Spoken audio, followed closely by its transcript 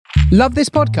Love this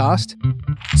podcast?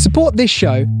 Support this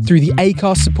show through the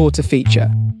Acast supporter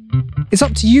feature. It's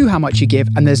up to you how much you give,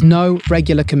 and there's no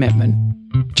regular commitment.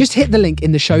 Just hit the link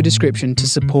in the show description to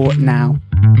support now.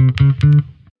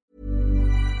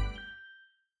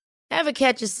 Ever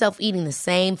catch yourself eating the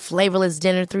same flavorless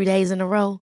dinner 3 days in a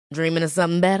row? Dreaming of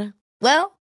something better?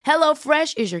 Well,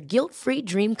 HelloFresh is your guilt-free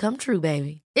dream come true,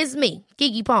 baby. It's me,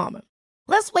 Keke Palmer.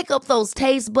 Let's wake up those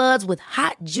taste buds with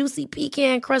hot, juicy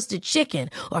pecan-crusted chicken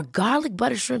or garlic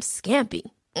butter shrimp scampi.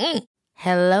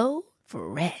 Hello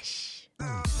Fresh.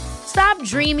 Stop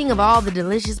dreaming of all the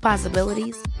delicious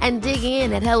possibilities and dig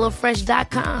in at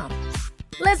HelloFresh.com.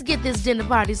 Let's get this dinner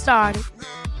party started.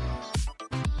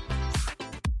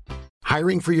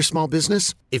 Hiring for your small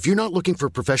business? If you're not looking for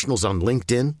professionals on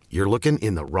LinkedIn, you're looking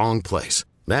in the wrong place.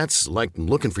 That's like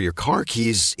looking for your car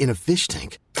keys in a fish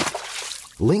tank.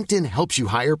 LinkedIn helps you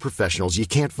hire professionals you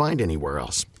can't find anywhere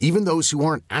else, even those who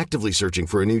aren't actively searching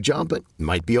for a new job but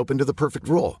might be open to the perfect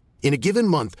role. In a given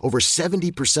month, over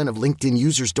 70% of LinkedIn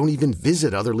users don't even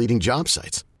visit other leading job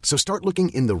sites. So start looking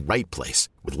in the right place.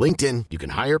 With LinkedIn, you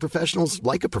can hire professionals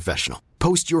like a professional.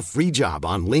 Post your free job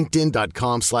on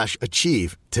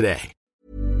linkedin.com/achieve today.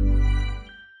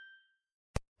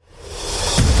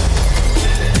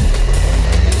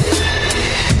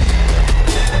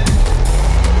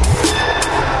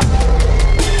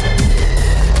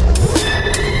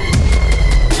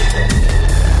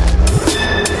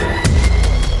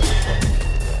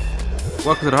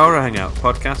 Welcome to the Horror Hangout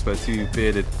podcast, where two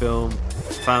bearded film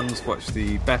fans watch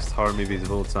the best horror movies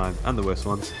of all time and the worst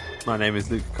ones. My name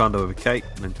is Luke Kondo with a K,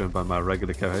 and I'm joined by my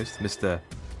regular co-host, Mr.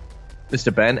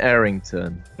 Ben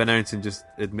Errington. Ben Errington just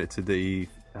admitted that he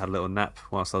had a little nap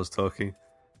whilst I was talking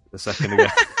a second ago.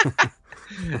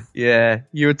 Yeah,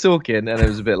 you were talking, and it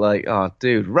was a bit like, "Oh,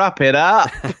 dude, wrap it up,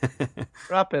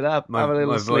 wrap it up." My Have a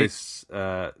little sleep. voice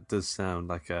does sound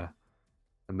like a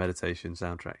meditation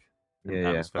soundtrack.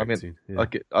 Yeah. I mean, yeah.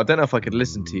 I don't know if I could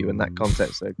listen to you in that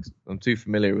context, though, 'cause I'm too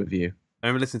familiar with you. I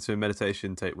remember listening to a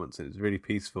meditation tape once, and it was really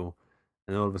peaceful,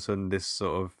 and all of a sudden this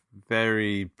sort of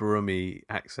very brummy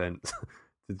accent,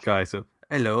 the guy sort of,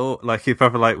 hello, like he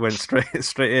probably like went straight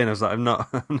in. I was like, I'm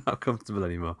not comfortable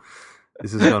anymore.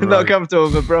 This is I'm not comfortable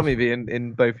with Brummy being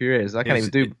in both your ears. I can't even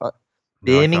do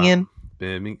Birmingham.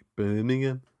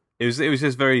 Birmingham. It was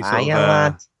just very sort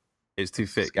of. It's too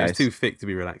thick. It's too thick to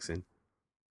be relaxing.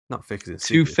 Not thick as it's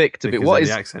too thick to be. What is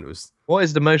the accent was? What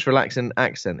is the most relaxing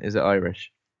accent? Is it Irish?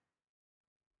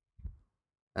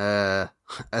 I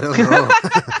don't know.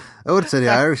 I would say the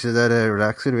Irish is that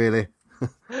relaxing, really.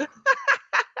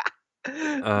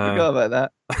 Forgot about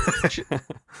that.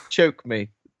 Choke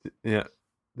me. Yeah,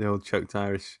 the old choked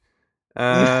Irish.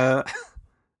 I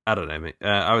don't know, mate.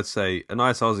 I would say a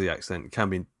nice Aussie accent can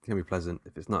be pleasant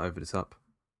if it's not over the top.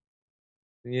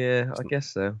 Yeah, I guess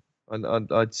so.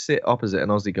 I'd sit opposite an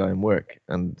Aussie guy in work,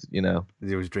 and you know,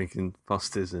 he's always drinking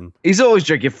Fosters, and he's always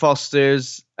drinking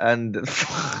Fosters, and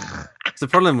it's the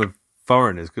problem with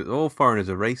foreigners, because all foreigners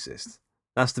are racist.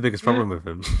 That's the biggest problem with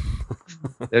them.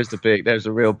 There's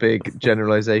a real big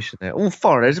generalization there. All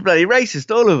foreigners are bloody racist,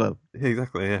 all of them. Yeah,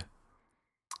 exactly, yeah.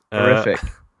 Horrific.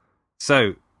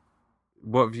 So,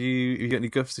 what have you got any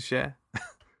guffs to share?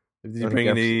 Did you bring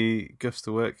any guffs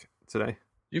to work today?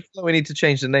 Do you feel like we need to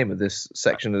change the name of this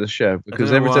section of the show?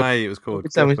 Because I don't know why it was called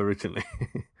Guff originally.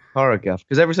 Horror Guff.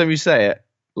 Because every time you say it,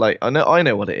 like I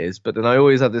know what it is, but then I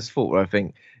always have this thought where I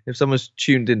think if someone's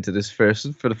tuned into this for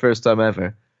the first time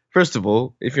ever, first of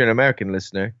all, if you're an American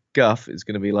listener, Guff is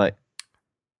going to be like,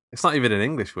 it's not even an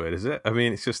English word, is it? I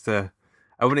mean, it's just I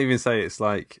wouldn't even say it's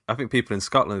like. I think people in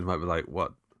Scotland might be like,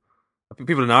 what? I think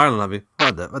people in Ireland might be,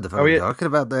 what the fuck are you talking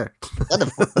about there? What the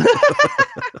fuck?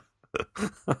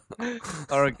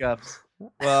 Horror gaffs.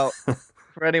 Well,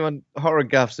 for anyone, horror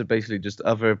gaffs are basically just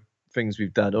other things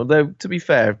we've done. Although, to be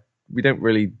fair, we don't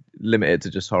really limit it to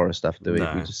just horror stuff, do we?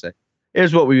 No. We just say,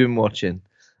 here's what we've been watching.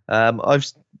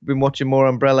 I've been watching more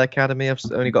Umbrella Academy. I've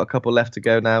only got a couple left to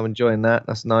go now. Enjoying that.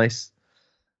 That's nice.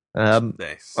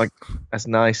 That's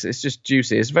nice. It's just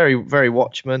juicy. It's very, very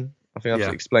Watchmen. I think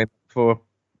I've explained before.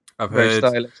 Very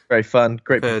stylish, very fun,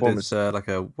 great performance. It's like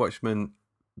a Watchmen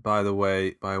by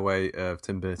way of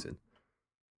Tim Burton.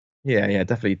 Yeah,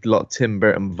 definitely a lot of Tim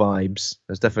Burton vibes.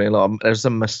 There's definitely a lot. There's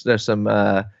some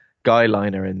guy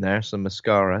liner in there, some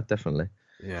mascara, definitely.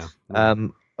 Yeah.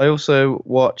 I also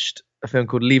watched a film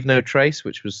called Leave No Trace,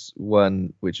 which was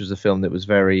a film that was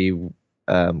very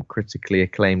critically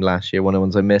acclaimed last year. One of the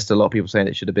ones I missed. A lot of people saying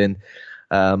it should have been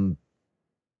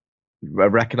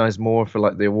recognized more for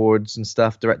like the awards and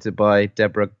stuff. Directed by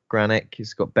Deborah Granick.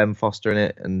 It's got Ben Foster in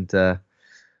it, and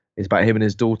it's about him and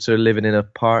his daughter living in a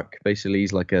park. Basically,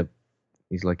 he's like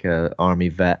a army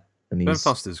vet, and Ben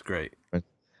Foster's great.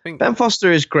 Ben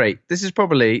Foster is great. This is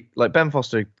probably like Ben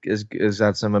Foster has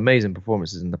had some amazing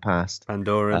performances in the past.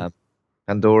 Pandoran.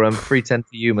 3:10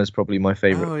 to Yuma is probably my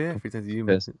favorite. Oh yeah, 3:10 to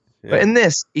Yuma. Yeah. But in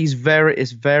this, it's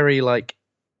very like,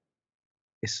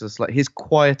 it's just like his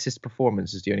quietest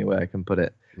performance is the only way I can put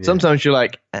it. Yeah. Sometimes you're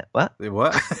like, what?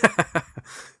 What?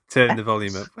 Turn the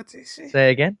volume up. What did he say?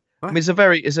 Say again. What? I mean, it's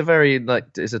a very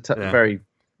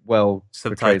well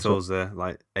subtitles there,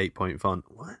 like 8-point font.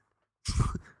 What?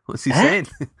 What's he saying?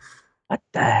 What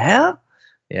the hell?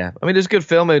 Yeah, I mean, it's a good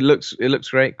film. It looks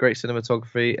great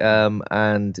cinematography.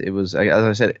 And it was, as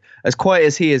I said, as quiet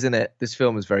as he is in it, this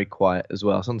film is very quiet as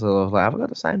well. Sometimes I was like, have I got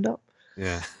the sound up?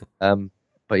 Yeah.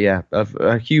 But yeah,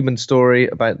 a human story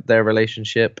about their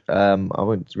relationship. I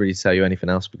won't really tell you anything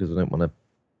else because I don't want to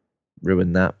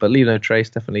ruin that. But Leave No Trace,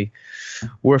 definitely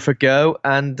worth a go.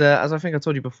 And as I think I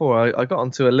told you before, I got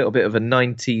onto a little bit of a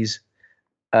 90s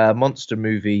monster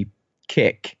movie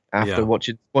kick after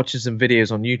watching some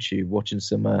videos on YouTube, watching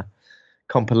some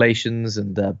compilations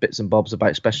and bits and bobs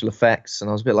about special effects. And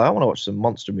I was a bit like, I want to watch some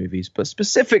monster movies, but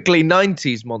specifically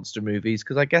 90s monster movies,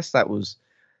 because I guess that was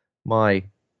my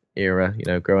era,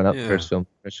 growing up. First films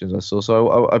I saw.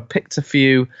 So I picked a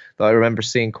few that I remember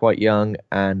seeing quite young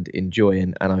and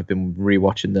enjoying, and I've been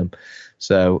rewatching them.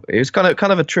 So it was kind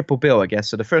of a triple bill, I guess.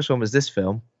 So the first one was this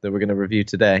film that we're going to review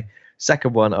today.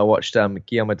 Second one, I watched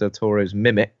Guillermo del Toro's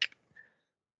Mimic.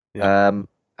 And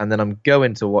then I'm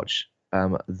going to watch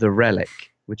The Relic,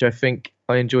 which I think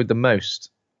I enjoyed the most,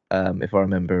 if I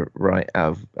remember right,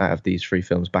 out of these three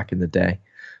films back in the day.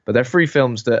 But they're three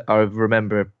films that I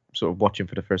remember sort of watching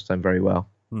for the first time very well.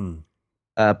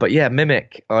 But yeah,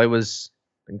 Mimic, I was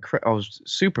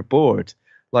super bored.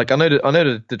 Like I know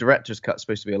the director's cut's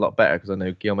supposed to be a lot better, because I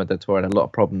know Guillermo del Toro had a lot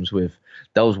of problems with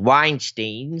those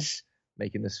Weinsteins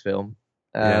making this film.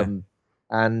 And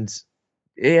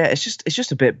yeah, it's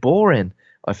just a bit boring,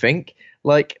 I think.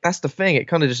 Like, that's the thing. It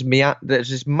kind of just there's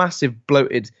this massive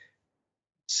bloated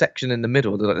section in the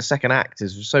middle. Like the second act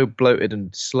is so bloated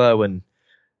and slow, and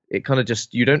it kind of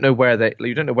just, you don't know where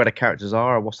the characters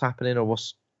are, or what's happening, or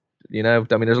what's, I mean,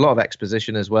 there's a lot of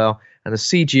exposition as well, and the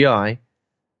CGI,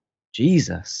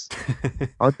 Jesus,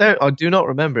 I do not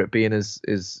remember it being it's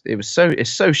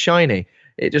so shiny.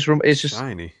 It's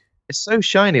shiny. It's so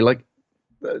shiny. Like,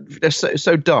 they're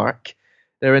so dark.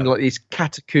 They're in like these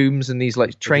catacombs and these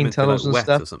like train tunnels and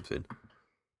stuff. Or something.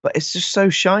 But it's just so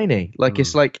shiny. Like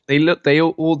it's like the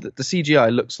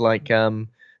CGI looks like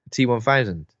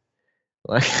T-1000.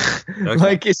 Like, okay.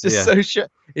 Like it's just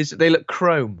so they look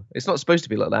chrome. It's not supposed to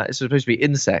be like that. It's supposed to be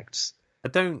insects. I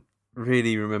don't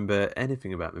really remember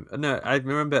anything about them. No, I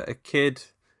remember a kid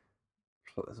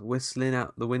whistling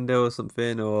out the window or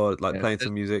something, or like playing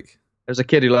some music. There's a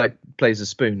kid who like plays the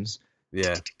spoons.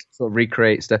 Yeah. Sort of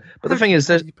recreates stuff. But the thing is,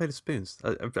 how do you play the spoons?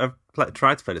 I've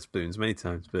tried to play the spoons many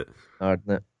times, but hard,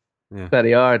 isn't it? Yeah.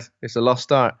 Very hard. It's a lost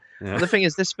art. Yeah. But the thing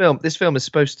is, this film is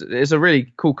it's a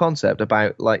really cool concept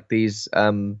about like these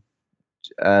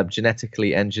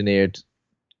genetically engineered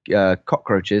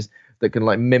cockroaches that can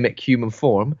like mimic human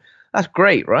form. That's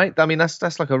great, right? I mean,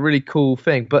 that's like a really cool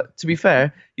thing. But to be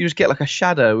fair, you just get like a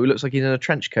shadow who looks like he's in a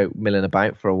trench coat milling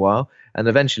about for a while, and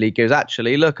eventually he goes,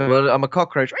 actually, look, I'm a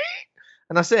cockroach,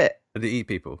 and that's it. And they eat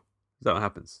people. Is that what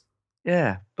happens?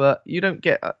 Yeah, but you don't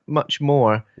get much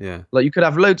more. Yeah. Like, you could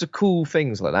have loads of cool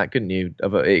things like that, couldn't you?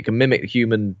 It can mimic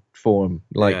human form,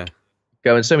 like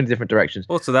go in so many different directions.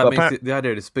 Also, that makes the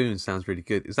idea of the spoon sounds really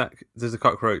good. Does the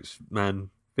cockroach man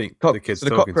think the kid's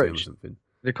talking to him or something?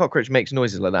 The cockroach makes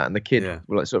noises like that, and the kid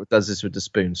like sort of does this with the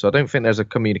spoon. So I don't think there's a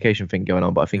communication thing going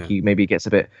on, but I think he maybe gets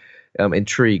a bit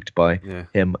intrigued by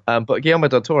him. But Guillermo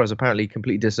del Toro has apparently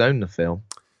completely disowned the film.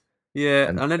 Yeah,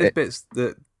 and then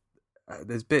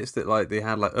there's bits that like they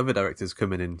had like other directors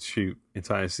come in and shoot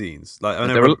entire scenes. Like I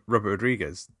know Robert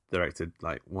Rodriguez directed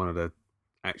like one of the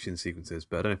action sequences,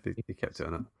 but I don't know if he kept it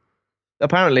or not.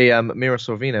 Apparently, Mira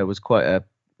Sorvino was quite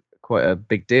a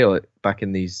big deal back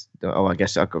in these. Oh, I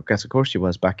guess of course she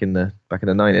was back in the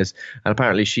 90s. And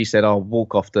apparently she said, I'll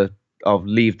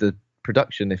leave the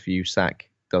production if you sack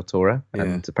Del Toro. Yeah.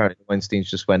 And apparently Weinstein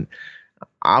just went,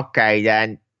 okay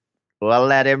then, we'll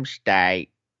let him stay.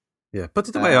 Yeah, put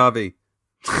it away, Harvey.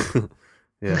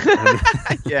 Yeah.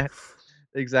 Yeah,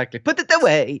 exactly. Put it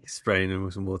away. Spraying him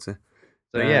with some water.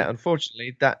 So yeah,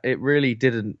 unfortunately, that it really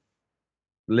didn't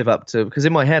live up to, because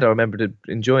in my head I remembered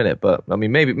enjoying it, but I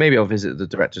mean maybe I'll visit the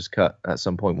director's cut at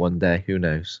some point one day. Who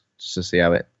knows? Just to see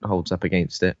how it holds up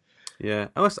against it. Yeah,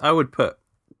 I would put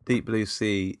Deep Blue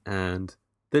Sea, and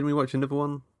didn't we watch another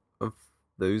one of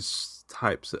those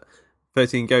types?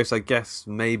 13 Ghosts, I guess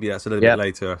maybe that's a little bit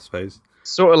later, I suppose.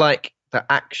 Sort of like the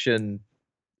action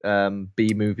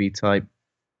B movie type.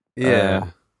 Yeah.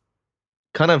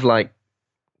 Kind of like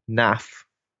NAF.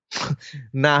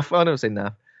 NAF. I don't say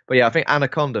NAF, but yeah, I think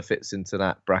Anaconda fits into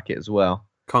that bracket as well.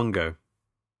 Congo.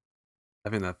 I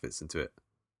think that fits into it.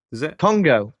 Does it?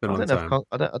 Congo. Been a I long don't know time.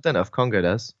 if I don't know if Congo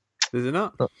does. Does it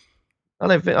not? I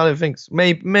don't think so.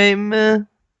 Maybe.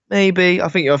 I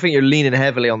think you're leaning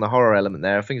heavily on the horror element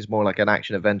there. I think it's more like an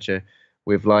action adventure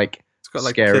with like It's got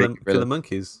like scary killer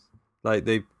monkeys. Like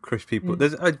they crush people.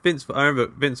 There's I remember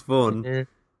Vince Vaughn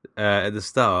at the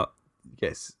start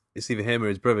gets, it's either him or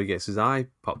his brother gets his eye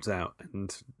popped out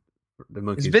and the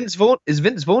monkeys. Is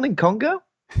Vince Vaughn in Congo?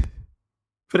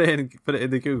 Put it in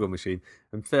the Google machine.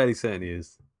 I'm fairly certain he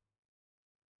is.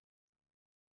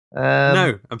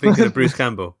 No, I'm thinking of Bruce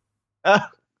Campbell. Am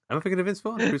I thinking of Vince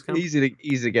Vaughn? Bruce Campbell? Easy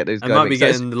to get those guys. I might be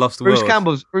getting the Lost Bruce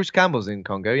World. Bruce Campbell's in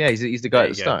Congo. Yeah, he's the guy at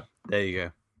the start. There you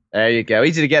go. There you go.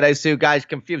 Easy to get those two guys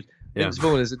confused. Yeah. Vince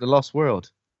Vaughn is in the Lost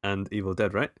World. And Evil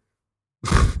Dead, right?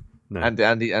 No.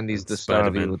 And he's the star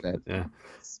of Evil Dead. Yeah.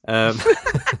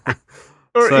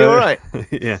 You're all right.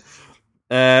 Yeah.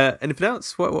 Anything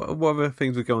else? What other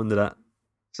things would go under that?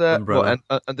 So umbrella?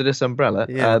 Under this umbrella,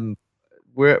 Yeah.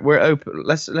 we're open.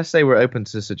 Let's say we're open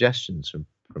to suggestions from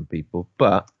people,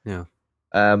 but Yeah.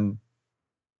 in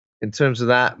terms of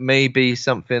that, maybe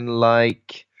something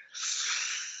like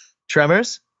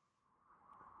Tremors.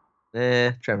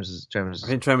 Tremors. I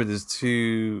think Tremors is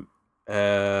too.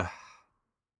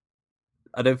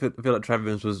 I don't feel like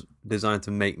Tremors was designed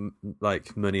to make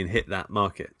like money and hit that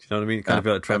market. Do you know what I mean? I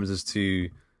feel like Tremors is too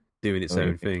doing its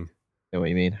own thing. I know what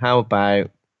you mean. How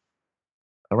about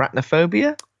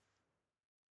Arachnophobia?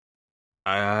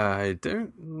 I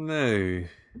don't know.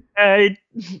 I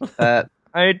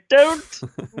don't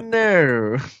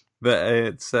know. But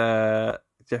it's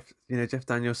Jeff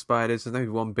Daniels spiders. There's no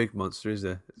one big monster, is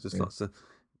there? It's just lots of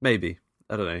maybe.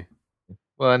 I don't know.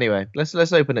 Well, anyway,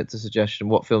 let's open it to suggestion.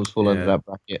 What films fall under that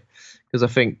bracket? Because I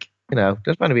think there's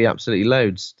going to be absolutely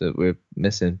loads that we're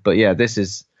missing. But yeah,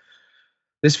 this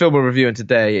film we're reviewing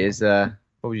today is what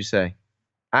would you say?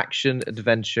 Action,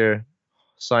 adventure,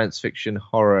 science fiction,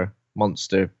 horror,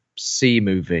 monster, C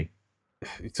movie.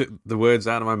 You took the words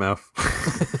out of my mouth.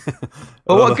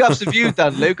 Well, what guffs have you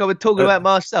done, Luke? I've been talking about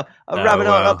myself. I'm rabbing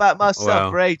on about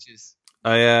myself for ages.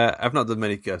 I've not done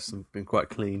many guffs. I've been quite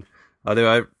clean.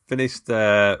 Although I finished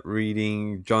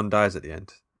reading John Dies at the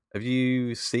End. Have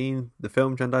you seen the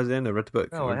film John Dies at the End? I read the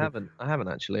book. No, I haven't. I haven't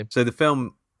actually. So the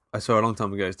film I saw a long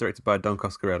time ago. It's directed by Don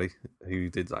Coscarelli, who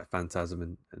did like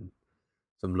Phantasm and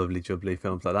some lovely jubbly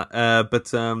films like that. But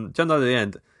John Dies at the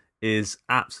End is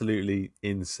absolutely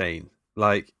insane.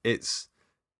 Like it's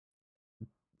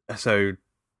so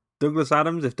Douglas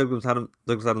Adams. If Douglas Adams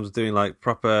was doing like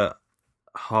proper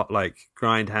hot like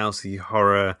grindhousey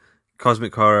horror,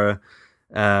 cosmic horror,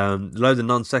 loads of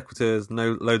non sequiturs,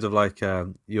 loads of like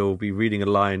you'll be reading a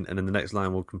line and then the next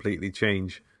line will completely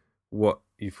change what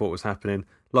you thought was happening.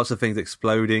 Lots of things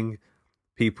exploding,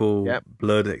 people,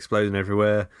 blood exploding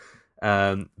everywhere.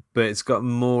 But it's got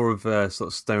more of a sort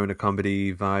of stoner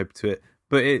comedy vibe to it.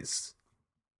 But it's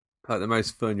like the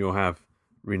most fun you'll have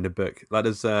reading the book. Like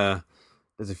there's a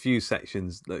few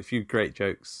sections, like a few great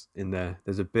jokes in there.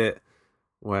 There's a bit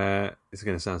where it's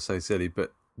going to sound so silly,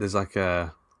 but there's like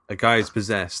a guy who's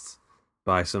possessed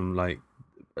by some like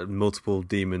multiple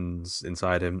demons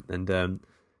inside him, and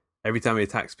every time he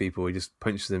attacks people, he just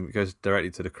punches them. It goes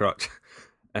directly to the crotch,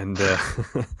 and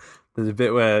there's a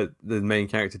bit where the main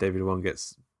character David Wong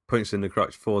gets punched in the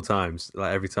crotch 4 times.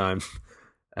 Like every time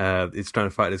he's trying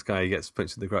to fight this guy, he gets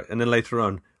punched in the crotch, and then later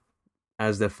on,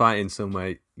 as they're fighting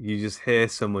somewhere, you just hear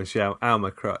someone shout, "Ow, my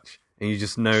crotch!" and you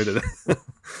just know that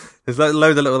there's like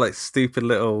loads of little like stupid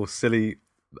little silly.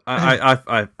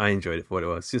 I enjoyed it for what it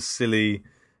was. It's just silly,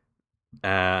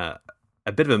 a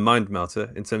bit of a mind melter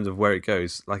in terms of where it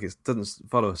goes. Like it doesn't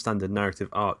follow a standard narrative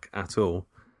arc at all.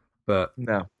 But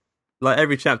no, like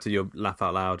every chapter, you'll laugh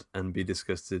out loud and be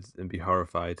disgusted and be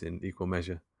horrified in equal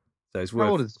measure. So it's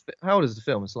worth. How old is the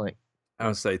film? It's like I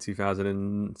would say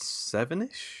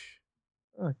 2007-ish.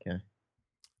 Okay.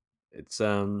 It's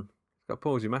got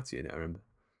Paul Giamatti in it. I remember.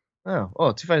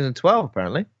 Oh, 2012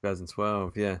 apparently.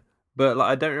 2012, yeah. But like,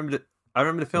 I don't remember. I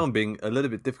remember the film being a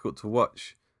little bit difficult to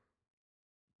watch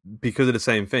because of the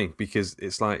same thing. Because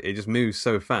it's like it just moves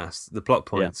so fast. The plot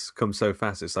points come so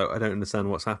fast. It's like I don't understand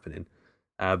what's happening.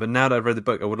 But now that I've read the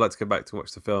book, I would like to go back to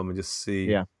watch the film and just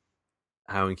see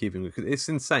how in keeping with, because it's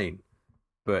insane,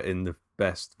 but in the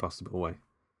best possible way.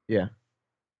 Yeah,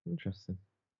 interesting.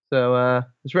 So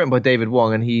it's written by David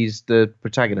Wong, and he's the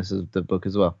protagonist of the book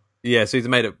as well. Yeah, so he's a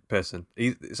made-up person.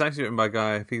 It's actually written by a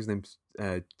guy, I think his name's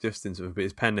Justin, but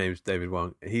his pen name's David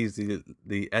Wong. He's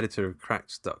the editor of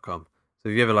Cracked.com. So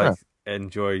if you ever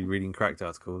enjoy reading Cracked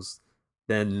articles,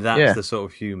 then that's the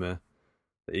sort of humour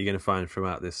that you're going to find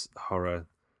throughout this horror,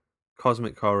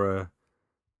 cosmic horror,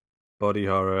 body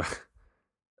horror,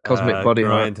 cosmic body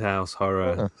grindhouse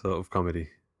horror sort of comedy.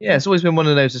 Yeah, it's always been one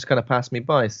of those that's kind of passed me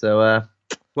by. So,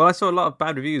 well, I saw a lot of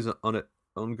bad reviews on it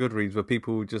on Goodreads where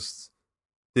people just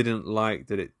didn't like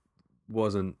that it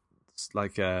wasn't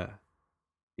like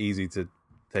easy to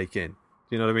take in. Do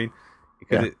you know what I mean?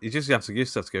 Because you just have to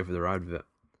go for the ride with it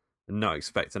and not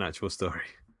expect an actual story.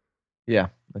 Yeah.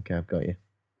 Okay, I've got you.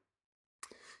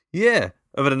 Yeah.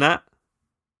 Other than that,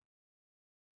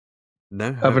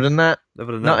 no. Other than that,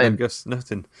 nothing.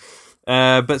 Nothing.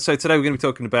 But so today we're going to be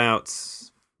talking about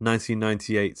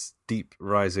 1998's Deep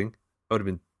Rising. I would have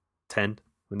been 10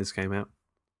 when this came out.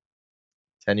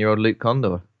 10-year-old Luke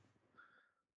Condor.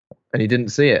 And you didn't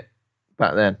see it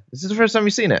back then. This is the first time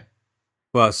you've seen it?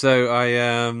 Well, so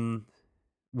I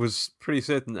was pretty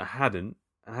certain that I hadn't.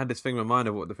 I had this thing in my mind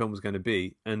of what the film was going to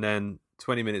be, and then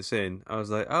 20 minutes in, I was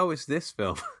like, oh, it's this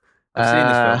film. I've seen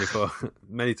this film before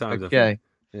many times. Okay. I think.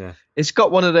 Yeah. It's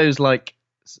got one of those like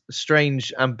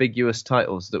strange, ambiguous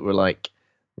titles that were like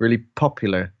really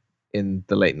popular in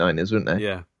the late 90s, weren't they?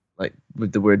 Yeah. Like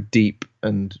with the word deep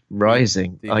and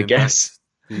rising, Deep I Impact. guess.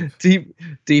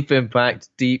 Deep Impact,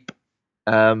 Deep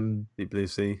Blue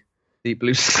Sea. Deep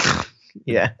Blue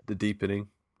Yeah. The Deepening.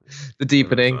 The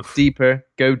Deepening, Deeper,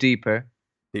 Go Deeper,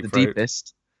 Deep The Throat.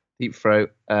 Deepest, Deep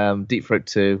Throat, Deep Throat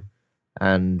 2,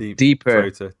 and Deep Deeper.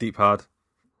 Throater, Deep Hard.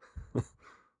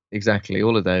 Exactly,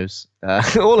 all of those.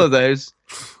 All of those.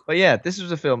 But yeah, this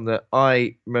was a film that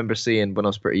I remember seeing when I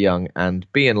was pretty young and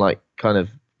being like kind of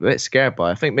a bit scared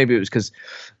by. I think maybe it was because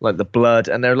like the blood,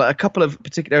 and there are like a couple of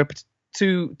particular,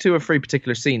 two or three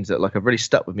particular scenes that like have really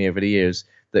stuck with me over the years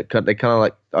that they kind of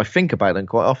like, I think about them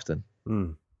quite often.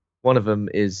 Mm. One of them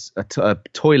is a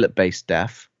toilet-based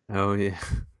death. Oh, yeah.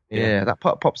 Yeah, that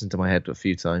pops into my head a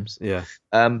few times. Yeah.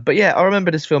 But yeah, I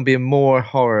remember this film being more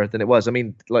horror than it was. I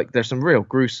mean, like there's some real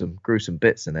gruesome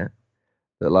bits in it.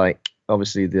 That like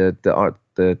obviously the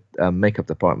makeup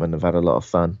department have had a lot of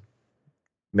fun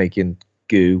making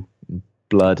goo, and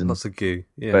blood, and Lots of goo.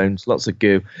 Yeah. bones, lots of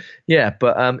goo. Yeah,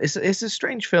 but it's a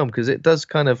strange film because it does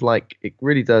kind of like it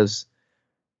really does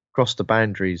cross the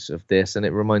boundaries of this, and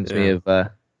it reminds me of.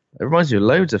 It reminds you of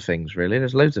loads of things, really.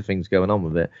 There's loads of things going on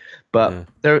with it. But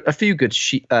there are a few good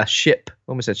sheep-based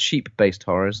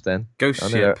horrors then. Ghost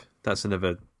Ship. That's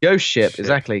another... Ghost Ship,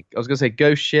 exactly. I was going to say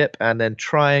Ghost Ship and then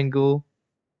Triangle.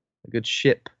 A good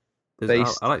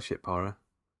ship-based... I like ship horror.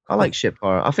 I like ship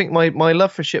horror. I think my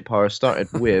love for ship horror started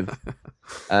with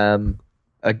a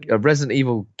Resident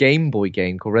Evil Game Boy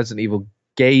game called Resident Evil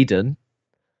Gaiden,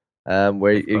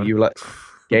 where you like...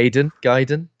 Gaiden? Like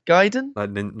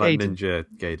Ninja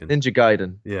Gaiden. Ninja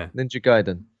Gaiden. Yeah. Ninja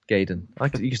Gaiden.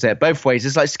 You can say it both ways.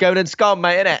 It's like Scone and Scone,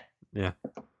 mate, innit? Yeah.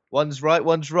 One's right,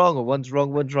 one's wrong, or one's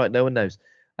wrong, one's right. No one knows.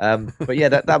 But yeah,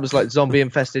 that was like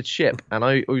zombie-infested ship, and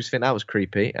I always think that was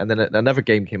creepy. And then another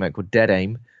game came out called Dead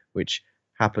Aim, which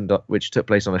took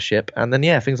place on a ship. And then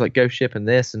things like Ghost Ship and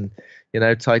this, and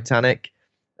Titanic,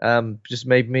 just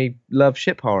made me love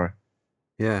ship horror.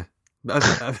 Yeah.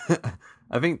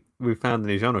 I think we found a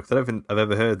new genre because I don't think I've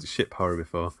ever heard ship horror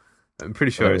before. I'm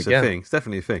pretty sure it's a thing. It's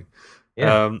definitely a thing.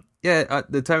 Yeah.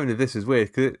 The tone of this is weird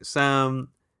because it's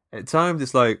at times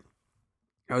it's like,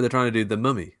 they're trying to do The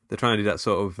Mummy. They're trying to do that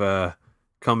sort of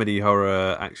comedy,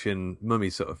 horror, action, mummy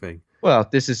sort of thing. Well,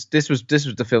 this was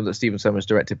the film that Stephen Sommers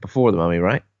directed before The Mummy,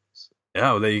 right?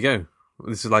 Yeah, well, there you go.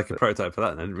 This is like a prototype for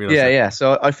that. I didn't realize. Yeah.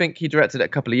 So I think he directed it a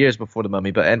couple of years before The Mummy,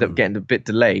 but ended up getting a bit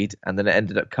delayed, and then it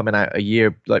ended up coming out a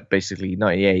year, like basically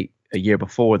 98, a year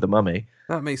before The Mummy.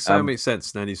 That makes so much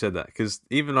sense now you said that, because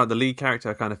even like the lead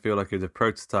character, I kind of feel like is a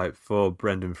prototype for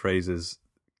Brendan Fraser's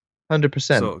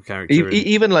 100% sort of character.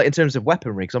 Even like in terms of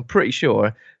weaponry, because I'm pretty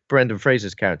sure Brendan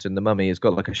Fraser's character in The Mummy has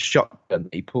got like a shotgun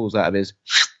that he pulls out of his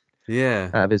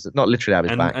not literally out of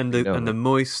his back, and the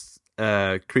moist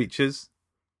creatures.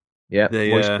 Yeah,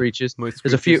 moist creatures.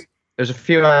 There's a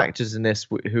few actors in this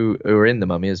who are in The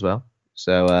Mummy as well.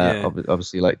 So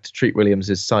obviously, like Treat Williams'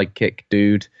 sidekick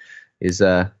dude is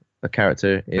a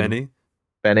character in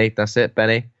Benny. That's it,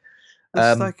 Benny.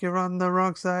 It's like you're on the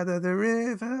wrong side of the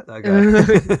river. That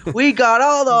guy. We got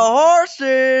all the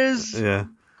horses. Yeah.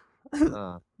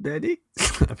 Benny.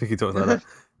 I think he talks like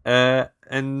that.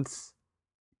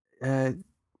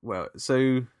 Well,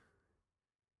 so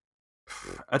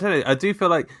I don't know. I do feel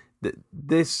like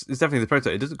this is definitely the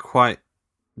prototype. It doesn't quite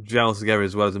gels together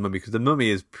as well as the Mummy, because the Mummy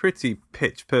is pretty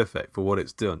pitch perfect for what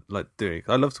it's doing.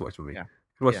 I love to watch Mummy. Yeah.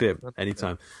 I can watch it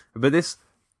anytime. But this,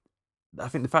 I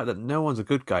think the fact that no one's a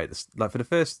good guy, like for the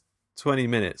first 20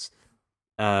 minutes,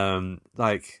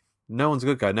 like no one's a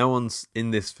good guy. No one's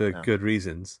in this for good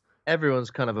reasons. Everyone's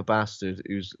kind of a bastard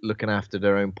who's looking after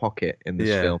their own pocket in this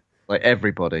film. Like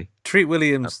everybody. Treat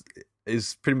Williams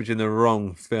is pretty much in the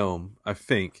wrong film, I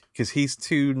think, because he's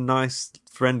too nice,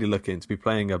 friendly looking to be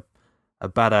playing a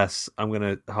badass, I'm going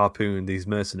to harpoon these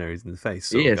mercenaries in the face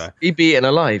sort of guy. He'd be eaten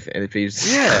alive if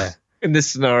he's in this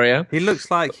scenario. He looks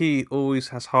like he always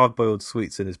has hard-boiled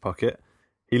sweets in his pocket.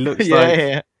 He looks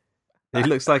He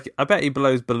looks like, I bet he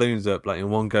blows balloons up like in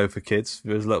one go for kids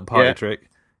for his little party trick.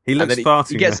 He looks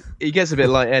farting. He gets a bit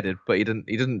lightheaded, but he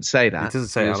didn't say that. He doesn't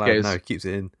say it out loud. No, he keeps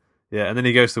it in. Yeah, and then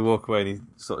he goes to walk away and he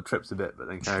sort of trips a bit, but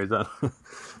then carries on.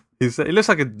 He looks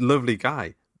like a lovely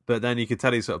guy, but then you could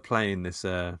tell he's sort of playing this.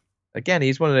 Again,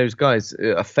 he's one of those guys.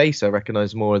 A face I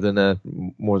recognise more than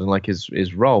like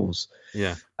his roles.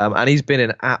 Yeah. And he's been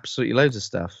in absolutely loads of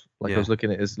stuff. Like I was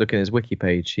looking at his wiki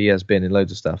page. He has been in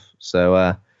loads of stuff.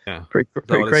 So pretty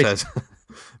crazy.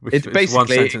 It's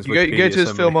basically you go to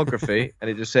his filmography and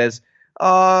it just says,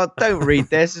 "Oh, don't read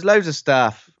this. There's loads of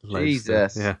stuff."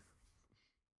 Jesus. Yeah.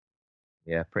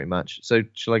 Yeah, pretty much. So,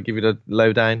 shall I give you the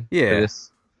lowdown? Yeah.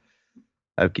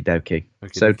 Okie dokie.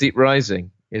 So, Deep Rising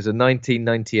is a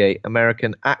 1998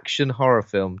 American action horror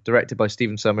film directed by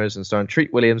Stephen Sommers and starring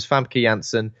Treat Williams, Famke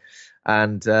Janssen,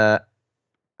 and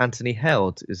Anthony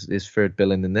Held is third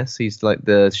billing in this. He's like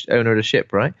the owner of the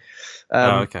ship, right?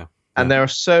 Okay. And there are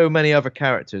so many other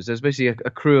characters. There's basically a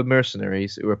crew of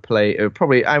mercenaries who are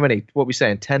probably, how many? What are we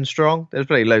saying? 10 strong? There's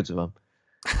probably loads of them.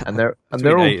 And they're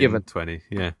all given 20,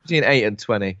 yeah. Between 8 and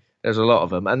 20. There's a lot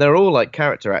of them, and they're all like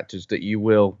character actors that you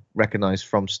will recognize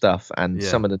from stuff. And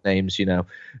some of the names, who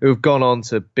have gone on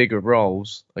to bigger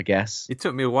roles, I guess. It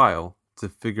took me a while to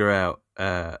figure out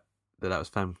that was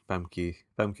Famke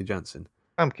Janssen.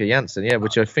 Famke Janssen, yeah,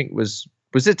 which I think was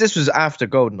it. This was after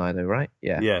GoldenEye, though, right?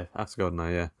 Yeah. Yeah, after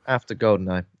GoldenEye, yeah. After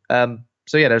GoldenEye.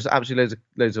 So yeah, there's absolutely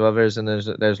loads of others, and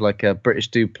there's like a British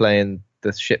dude playing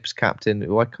the ship's captain,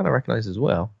 who I kind of recognize as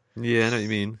well. Yeah, I know what you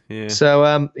mean. Yeah.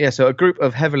 So so a group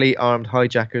of heavily armed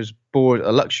hijackers board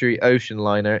a luxury ocean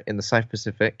liner in the South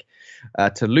Pacific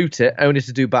to loot it, only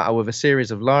to do battle with a series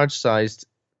of large-sized,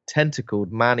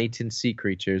 tentacled, man-eating sea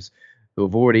creatures who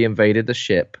have already invaded the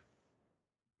ship.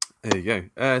 There you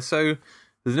go. So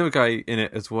there's another guy in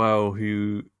it as well,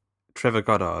 Trevor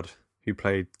Goddard, who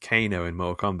played Kano in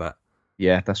Mortal Kombat.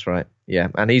 Yeah, that's right. Yeah,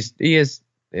 and he is.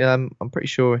 I'm pretty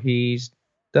sure he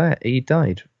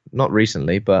died. Not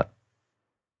recently, but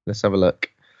let's have a look.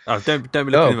 Oh, don't be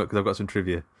looking him up because I've got some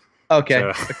trivia.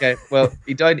 Okay, okay. Well,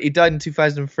 he died in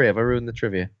 2003. Have I ruined the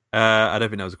trivia? I don't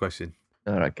think that was a question.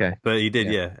 Oh, okay. But he did,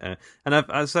 yeah.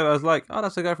 And so I was like, oh,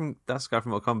 that's the guy from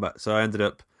Mortal Kombat. So I ended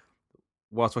up,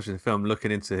 whilst watching the film,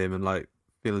 looking into him and like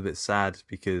feeling a bit sad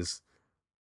because,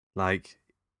 like,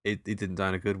 he didn't die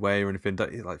in a good way or anything.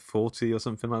 He's like 40 or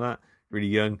something like that, really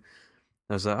young.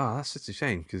 I was like, oh, that's such a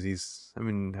shame because I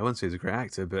wouldn't say he's a great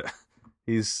actor, but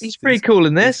he's pretty cool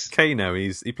in this. Kano,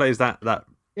 he plays that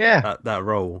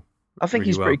role. I think really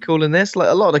he's pretty cool in this. Like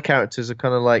a lot of the characters are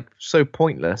kind of like so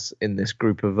pointless in this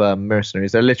group of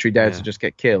mercenaries. They're literally there to just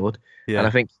get killed. Yeah. And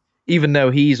I think even though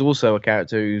he's also a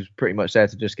character who's pretty much there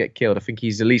to just get killed, I think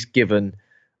he's at least given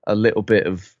a little bit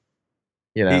of,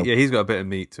 he's got a bit of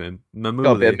meat to him.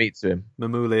 Got a bit of meat to him.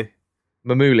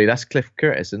 Mamuli, that's Cliff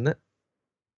Curtis, isn't it?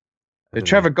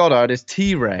 Trevor Goddard is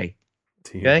T-Ray.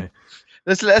 Okay,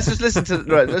 let's just listen to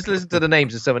let's listen to the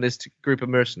names of some of this group of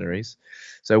mercenaries.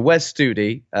 So Wes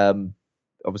Studi,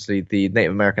 obviously the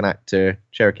Native American actor,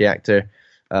 Cherokee actor.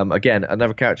 Again,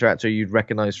 another character actor you'd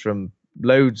recognize from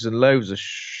loads and loads of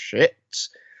shit.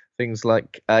 Things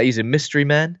like he's in Mystery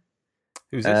Men.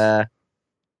 Who's this?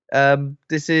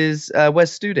 This is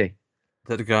Wes Studi. Is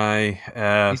that the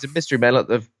guy? He's a Mystery Man. Like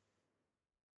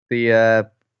the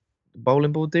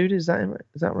bowling ball dude, is that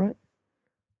right?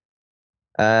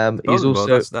 He's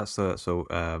also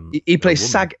he plays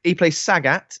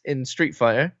Sagat in Street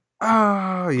Fighter.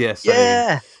 Oh yes,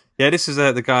 yeah. This is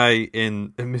the guy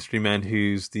in Mystery Men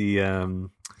who's the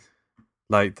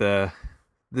like the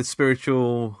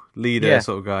spiritual leader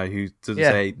sort of guy who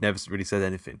never really says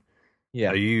anything.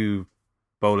 Yeah, are you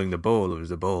bowling the ball or is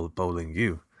the ball bowling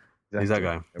you? Exactly. He's that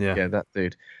guy. Yeah, that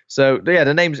dude. So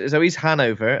the names. So he's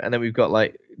Hanover, and then we've got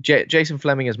like Jason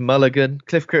Fleming as Mulligan,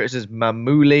 Cliff Curtis as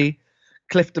Mamuli,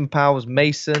 Clifton Powell as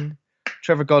Mason,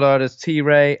 Trevor Goddard as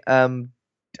T-Ray. How'd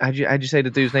you say the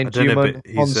dude's name? Jumon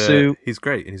Honsu. He's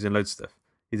great, and he's in loads of stuff.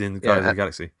 He's in Guardians of the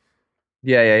Galaxy.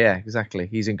 Yeah, exactly.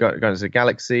 He's in Guardians of the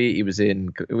Galaxy. He was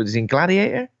in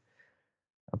Gladiator.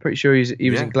 I'm pretty sure he was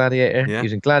in Yeah. Gladiator. Yeah. He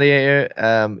was in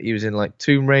Gladiator. He was in like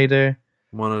Tomb Raider.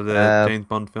 One of the James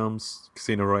Bond films,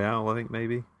 Casino Royale, I think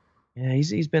maybe. Yeah,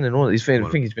 he's been in all of these films. One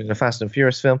I think he's been in a Fast and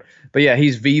Furious film. But yeah,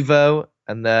 he's Vivo,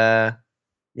 and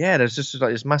there's just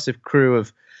like this massive crew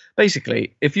of.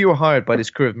 Basically, if you were hired by this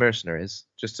crew of mercenaries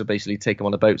just to basically take them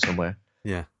on a boat somewhere,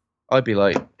 Yeah. I'd be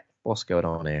like, "What's going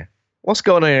on here? What's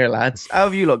going on here, lads? How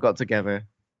have you lot got together?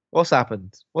 What's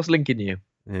happened? What's linking you?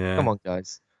 Yeah. Come on,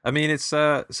 guys." I mean, it's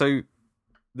so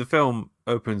the film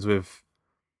opens with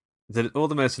that all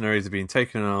the mercenaries have been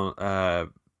taken on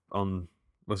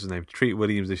what's his name, Treat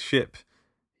Williams' ship.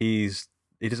 He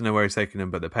doesn't know where he's taking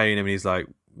them, but they're paying him, and he's like,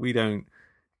 "We don't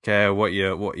care what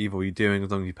evil you're doing as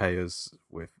long as you pay us.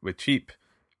 We're cheap,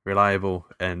 reliable,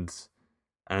 and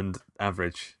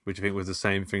average," which I think was the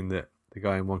same thing that the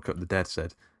guy in One Cut of the Dead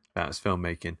said about his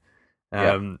filmmaking.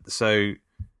 So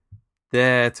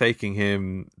they're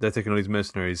taking all these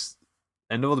mercenaries,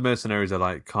 and all the mercenaries are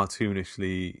like cartoon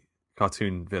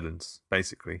villains,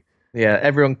 basically. Yeah,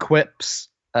 everyone quips.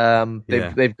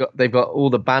 They've got all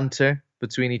the banter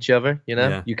between each other. You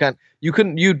know,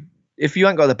 Yeah. If you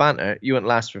hadn't got the banter, you wouldn't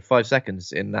last for 5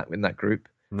 seconds in that group.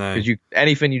 No, Because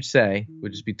anything you'd say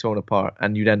would just be torn apart,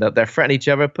 and you'd end up there threatening each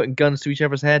other, putting guns to each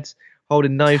other's heads,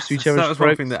 holding knives to each other's that was one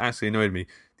throats. thing that actually annoyed me.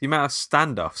 The amount of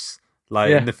standoffs,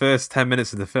 in the first 10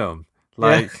 minutes of the film,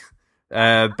 Benny,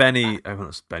 not Benny,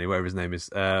 whatever his name is,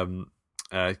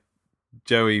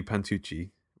 Joey Pantucci.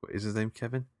 What is his name?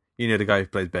 Kevin? You know, the guy who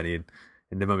plays Benny in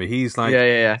The Mummy. He's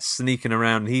sneaking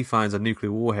around, and he finds a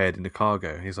nuclear warhead in the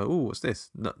cargo. He's like, "Oh, what's this?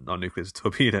 Not nuclear, it's a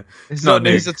torpedo." It's not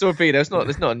a torpedo. It's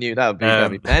not new. That'd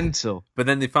be mental. But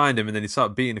then they find him, and then they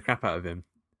start beating the crap out of him.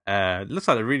 It looks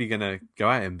like they're really gonna go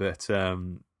at him, but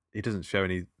he doesn't show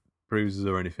any bruises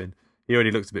or anything. He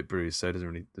already looks a bit bruised, so it doesn't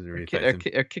really affect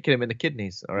him. They're kicking him in the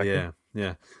kidneys, I reckon.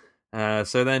 Yeah.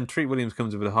 So then Treat Williams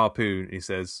comes with a harpoon. He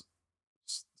says,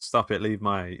 "Stop it! Leave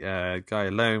my guy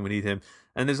alone. We need him."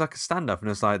 And there's like a standoff, and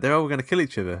it's like they're all going to kill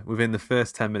each other within the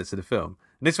first 10 minutes of the film.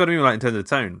 And this is what I mean, like in terms of the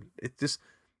tone.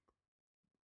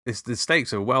 The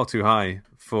stakes are well too high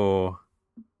for.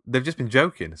 They've just been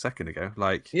joking a second ago,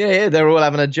 like they're all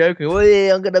having a joke. Oh,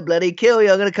 yeah, I'm gonna bloody kill you.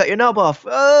 I'm gonna cut your knob off.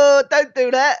 Oh, don't do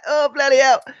that. Oh, bloody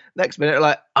hell! Next minute,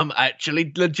 like I'm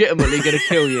actually legitimately gonna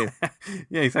kill you.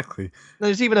 Yeah, exactly.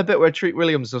 There's even a bit where Treat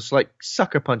Williams just like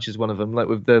sucker punches one of them, like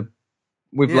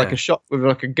like a shot with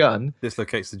like a gun.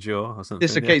 Dislocates the jaw or something.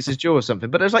 Dislocates his jaw or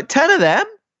something. But there's like 10 of them.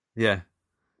 Yeah.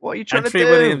 What are you trying to Treat do?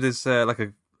 Williams is like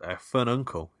a fun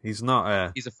uncle. He's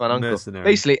not He's a fun uncle. mercenary.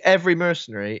 Basically, every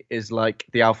mercenary is like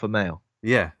the alpha male.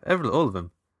 Yeah, all of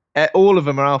them. All of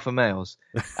them are alpha males.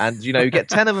 And, you get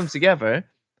 10 of them together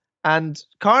and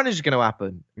carnage is going to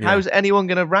happen. Yeah. How's anyone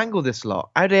going to wrangle this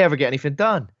lot? How do they ever get anything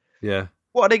done? Yeah.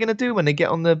 What are they going to do when they get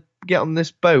on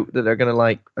this boat that they're going to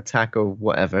like attack or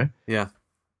whatever? Yeah.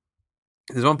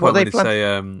 There's one point where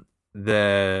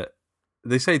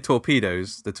they say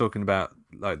torpedoes. They're talking about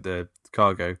like the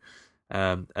cargo,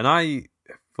 and I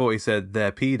thought he said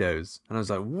they're pedos, and I was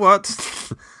like, "What?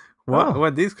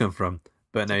 Where'd these come from?"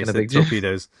 But no, he said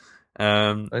torpedoes.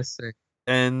 I see.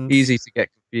 And easy to get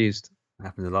confused.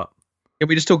 Happens a lot. Can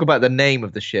we just talk about the name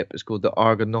of the ship? It's called the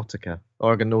Argonautica.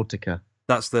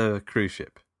 That's the cruise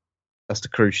ship. That's the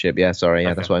cruise ship. Yeah, sorry. Yeah,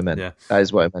 Okay. that's what I meant. Yeah. That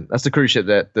is what I meant. That's the cruise ship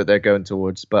that they're going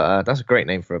towards. But that's a great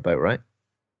name for a boat, right?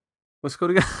 What's it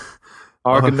called again?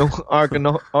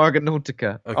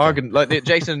 Argonautica. Okay. Like the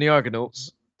Jason and the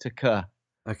Argonauts. Tica.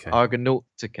 Okay.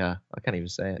 Argonautica. I can't even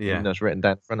say it. Yeah. Even though it's written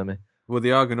down in front of me. Well, the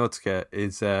Argonautica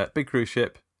is a big cruise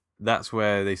ship. That's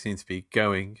where they seem to be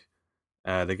going.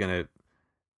 They're going to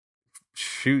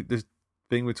shoot the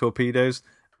thing with torpedoes.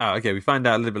 Okay, we find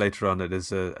out a little bit later on that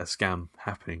there's a scam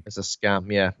happening. It's a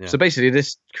scam, yeah. Yeah. So basically,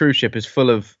 this cruise ship is full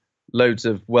of loads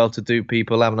of well-to-do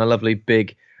people having a lovely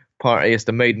big party. It's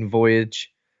the maiden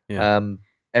voyage. Yeah.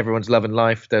 Everyone's loving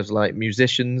life. There's like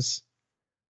musicians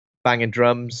banging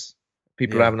drums.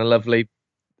 People are Yeah. having a lovely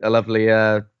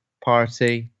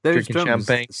party, Those drinking drums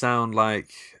champagne. sound like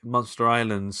Monster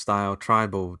Island style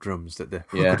tribal drums that they're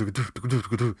Yeah.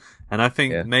 And I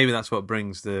think Yeah. maybe that's what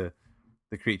brings the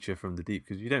creature from the deep,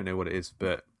 because you don't know what it is,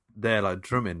 but they're like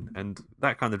drumming, and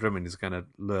that kind of drumming is going to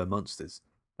lure monsters.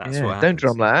 That's what happens. Don't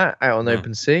drum like that out on the No.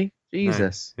 open sea. No.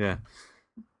 Jesus. Yeah.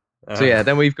 So yeah,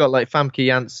 then we've got like Famke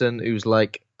Janssen, who's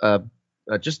like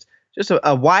just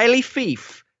a wily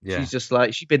thief. Yeah. She's just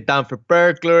like, she's been down for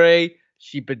burglary.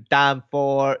 She's been down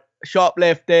for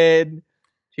shoplifting.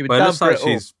 She's been Well, it down looks for like it all.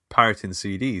 she's pirating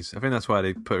CDs. I think that's why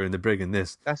they put her in the brig in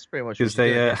this, That's pretty much what because she's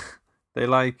doing. they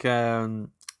like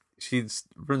she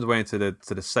runs away into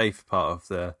the safe part of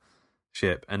the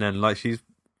ship, and then like she's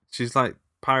like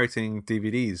pirating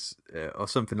DVDs or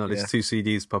something like this. 2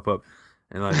 CDs pop up,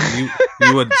 and like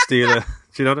you wouldn't steal a.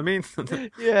 Do you know what I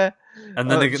mean? Yeah.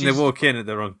 And then they walk in at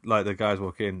the wrong. Like the guys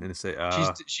walk in and say,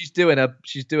 she's doing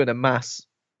a mass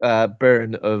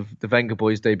burn of the Venga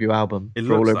Boys debut album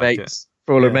for all her mates.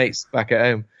 For all her mates back at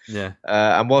home. Yeah.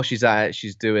 And while she's at it,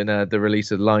 she's doing the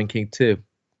release of Lion King 2,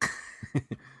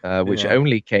 which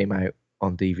only came out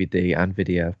on DVD and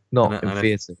video, not in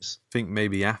theatres. I think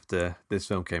maybe after this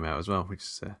film came out as well, which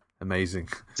is amazing.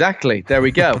 Exactly. There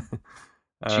we go.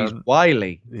 She's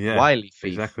wily. Yeah, wily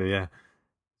thief. Exactly, yeah.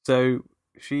 So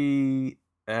she,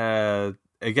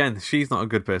 again, she's not a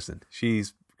good person.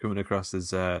 She's coming across as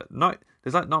there's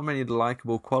not many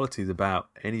likable qualities about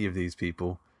any of these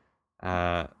people.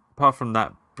 Apart from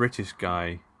that British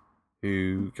guy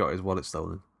who got his wallet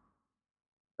stolen.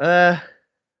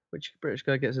 Which British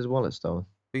guy gets his wallet stolen?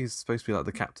 He's supposed to be like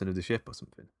the captain of the ship or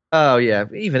something. Oh yeah,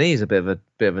 even he's a bit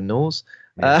of a nose.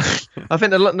 Yeah. I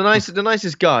think the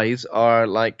nicest guys are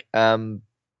like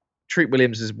Treat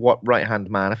Williams' right hand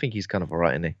man. I think he's kind of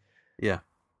alright, isn't he? Yeah.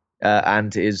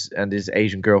 And his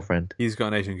Asian girlfriend. He's got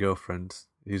an Asian girlfriend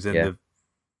who's in the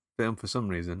film for some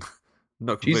reason.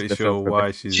 Not completely sure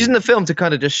why she's in the film to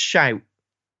kind of just shout.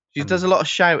 She does a lot of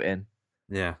shouting.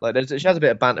 Yeah. Like she has a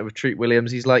bit of banter with Treat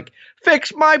Williams. He's like,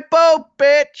 "Fix my boat,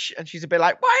 bitch," and she's a bit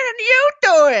like, "Why didn't you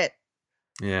do it?"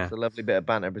 Yeah. It's a lovely bit of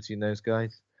banter between those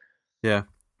guys. Yeah.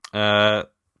 But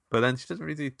then she doesn't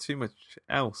really do too much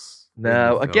else.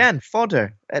 No, again,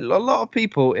 fodder. A lot of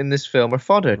people in this film are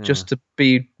fodder just to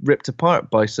be ripped apart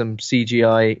by some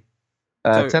CGI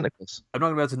tentacles. I'm not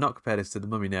going to be able to not compare this to The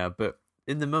Mummy now, but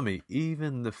in The Mummy,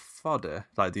 even the fodder,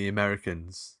 like the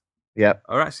Americans,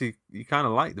 are actually, you kind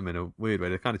of like them in a weird way.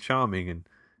 They're kind of charming, and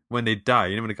when they die,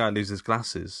 when the guy loses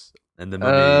glasses and the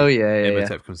Mummy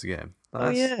Imhotep comes to get him.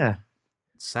 That's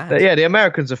sad. The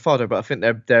Americans are fodder, but I think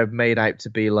they're made out to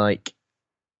be like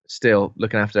still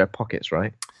looking after their pockets,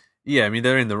 right? Yeah, I mean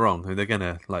they're in the wrong. They're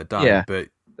gonna like die, but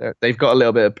they've got a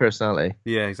little bit of personality.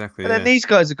 Yeah, exactly. And then these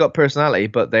guys have got personality,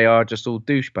 but they are just all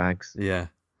douchebags. Yeah,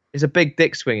 it's a big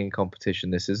dick swinging competition,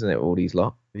 this, isn't it? All these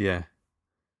lot. Yeah.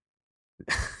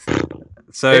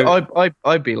 So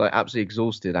I'd be like absolutely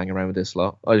exhausted hanging around with this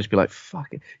lot. I'd just be like, "Fuck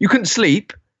it." You couldn't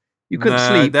sleep. You couldn't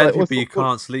sleep. But you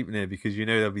can't sleep in here because you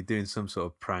know they'll be doing some sort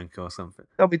of prank or something.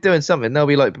 They'll be doing something. They'll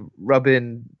be like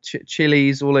rubbing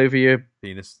chilies all over your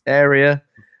penis area.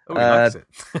 Oh, he likes it.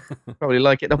 Probably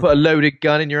like it. They'll put a loaded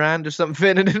gun in your hand or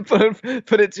something and then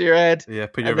put it to your head. Yeah,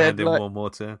 put your hand in warm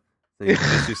water. So you can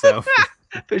piss yourself.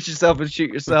 Piss yourself and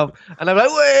shoot yourself. And I'm like,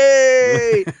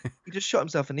 wait! He just shot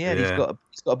himself in the head. Yeah.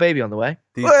 He's got a baby on the way.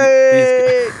 These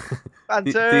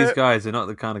guys are not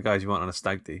the kind of guys you want on a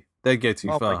stag do. They'd go too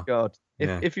far. Oh my god!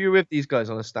 If you were with these guys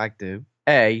on a stag do,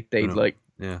 they'd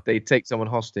take someone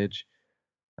hostage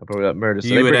and probably like murder. So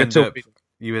you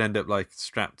would end up like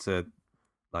strapped to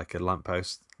like a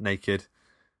lamppost, naked,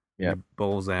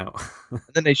 balls out, and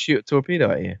then they shoot a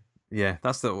torpedo at you. Yeah,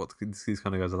 that's what these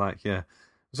kind of guys are like. Yeah.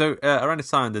 So around this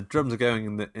time, the drums are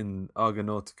going in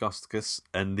Argonauticus,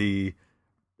 and the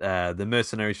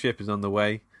mercenary ship is on the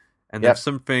way, and there's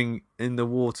something in the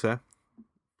water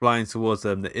flying towards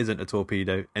them that isn't a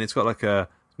torpedo, and it's got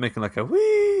making like a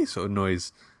wee sort of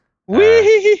noise.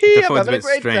 Wee! I'm having a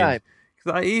great time.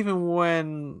 Because even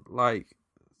when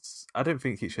I don't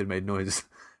think it should have made noises.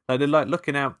 They're like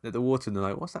looking out at the water and they're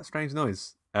like, "What's that strange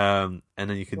noise?" And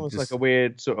then you can it's like a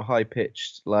weird sort of high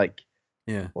pitched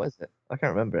what is it? I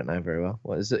can't remember it now very well.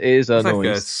 What is it? It is a noise.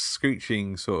 Like a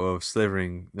screeching sort of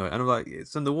slithering noise. And I'm like,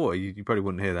 it's underwater. You probably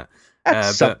wouldn't hear that.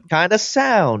 That's some kind of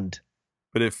sound.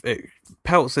 But if it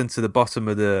pelts into the bottom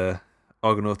of the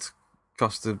Argonaut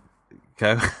Costa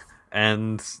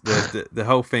and the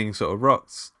whole thing sort of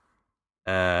rocks,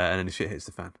 and then the shit hits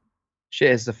the fan.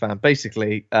 Shit hits the fan.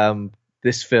 Basically,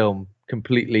 this film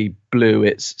completely blew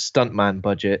its stuntman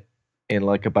budget in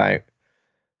about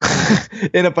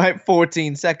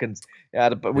 14 seconds.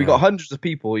 We got hundreds of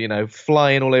people,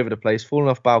 flying all over the place, falling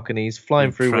off balconies,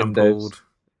 flying through windows,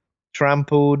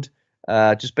 trampled.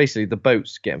 Just basically the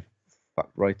boats getting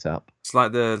fucked right up. It's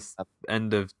like the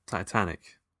end of Titanic,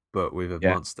 but with a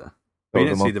monster. We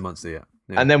didn't see the monster yet.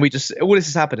 Yeah. And then all this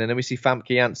is happening, and we see Famke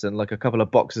Janssen, like a couple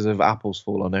of boxes of apples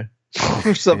fall on her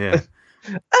or something. Yeah.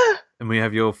 And we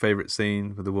have your favourite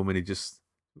scene with the woman who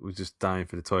was just dying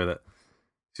for the toilet.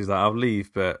 She's like, "I'll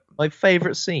leave," but my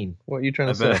favourite scene. What are you trying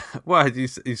to say? Well, you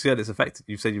said it's affected.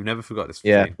 You said you've never forgot this.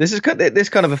 Yeah, scene. this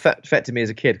kind of affected me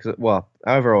as a kid because,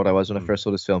 however old I was when I first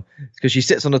saw this film, it's because she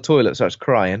sits on the toilet, starts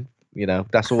crying.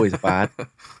 That's always bad.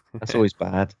 That's always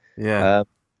bad. Yeah.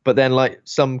 but then like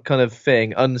some kind of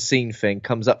thing, unseen thing,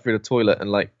 comes up through the toilet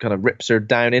and like kind of rips her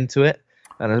down into it,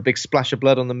 and there's a big splash of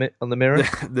blood on the mirror.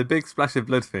 The big splash of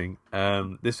blood thing.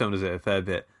 This film does it a fair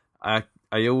bit. I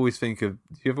always think of.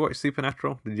 Did you ever watch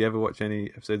Supernatural? Did you ever watch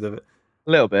any episodes of it?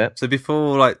 A little bit. So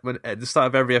before, like, when at the start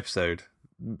of every episode,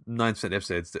 9% of the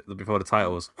episodes before the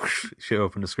titles show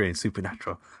up on the screen,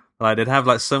 Supernatural. Like they'd have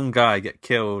like some guy get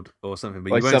killed or something,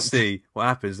 but you won't see what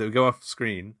happens. They would go off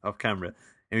screen, off camera,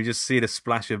 and you just see the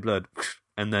splash of blood,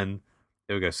 and then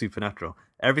it would go Supernatural.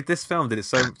 This film did it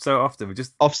so often. We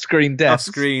just off-screen death,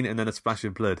 off-screen, and then a splash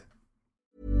of blood.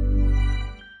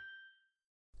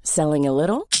 Selling a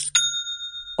little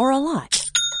or a lot?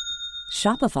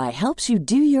 Shopify helps you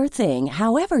do your thing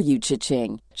however you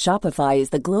cha-ching. Shopify is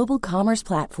the global commerce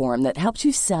platform that helps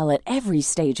you sell at every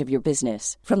stage of your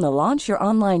business. From the launch your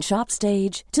online shop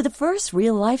stage to the first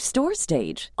real-life store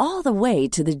stage, all the way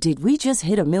to the did we just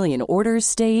hit a million orders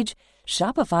stage.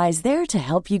 Shopify's there to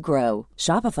help you grow.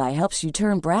 Shopify helps you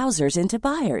turn browsers into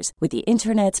buyers with the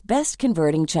internet's best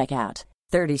converting checkout.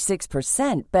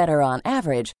 36% better on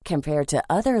average compared to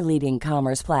other leading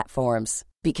commerce platforms.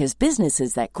 Because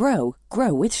businesses that grow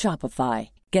with Shopify.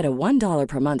 Get a $1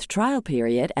 per month trial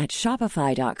period at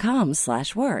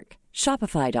shopify.com/work.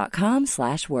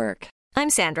 Shopify.com/work.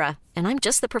 I'm Sandra, and I'm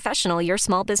just the professional your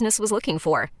small business was looking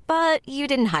for. But you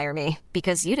didn't hire me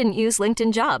because you didn't use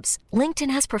LinkedIn Jobs. LinkedIn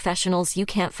has professionals you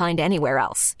can't find anywhere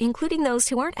else, including those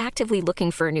who aren't actively looking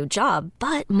for a new job,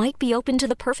 but might be open to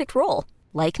the perfect role,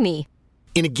 like me.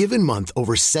 In a given month,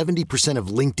 over 70% of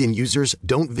LinkedIn users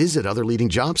don't visit other leading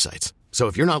job sites. So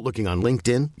if you're not looking on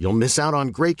LinkedIn, you'll miss out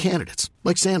on great candidates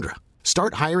like Sandra.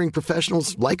 Start hiring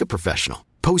professionals like a professional.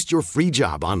 Post your free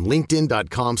job on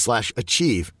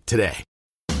linkedin.com/achieve today.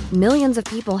 Millions of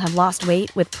people have lost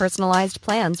weight with personalized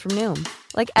plans from Noom,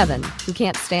 like Evan, who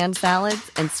can't stand salads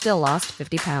and still lost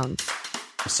 50 pounds.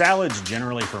 Salads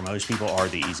generally for most people are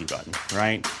the easy button,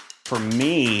 right? For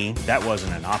me, that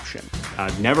wasn't an option. I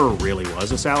never really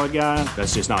was a salad guy.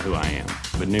 That's just not who I am.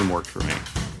 But Noom worked for me.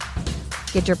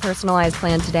 Get your personalized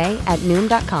plan today at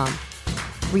Noom.com.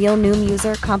 Real Noom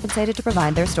user compensated to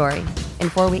provide their story. In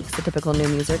 4 weeks, the typical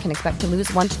Noom user can expect to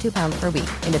lose 1 to 2 pounds per week.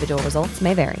 Individual results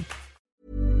may vary.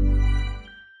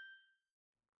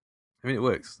 I mean, it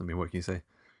works. I mean, what can you say?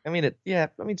 I mean,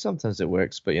 sometimes it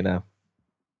works, but yeah,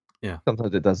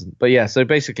 sometimes it doesn't. But yeah, so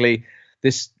basically,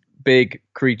 this big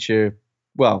creature,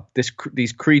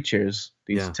 these creatures,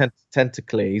 these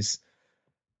tentacles,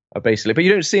 are basically, but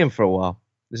you don't see them for a while.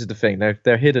 This is the thing;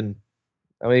 they're hidden.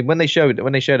 I mean, when they show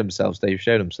themselves, they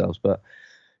show themselves, but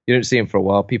you don't see them for a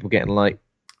while. People getting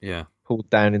pulled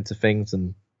down into things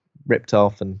and ripped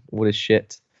off and all this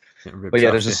shit. But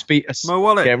yeah, there's my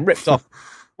wallet getting ripped off.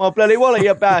 My bloody wallet,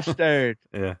 you bastard!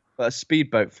 Yeah. But a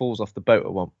speedboat falls off the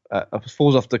boat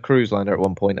falls off the cruise liner at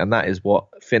one point, and that is what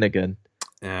Finnegan.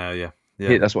 Yeah.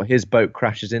 That's what his boat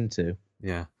crashes into.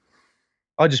 Yeah.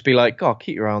 I'd just be like, God,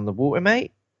 keep your eye on the water,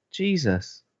 mate.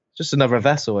 Jesus. Just another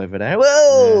vessel over there.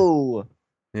 Whoa!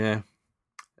 Yeah.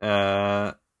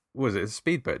 What was it? A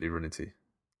speedboat they run into?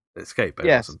 Escape boat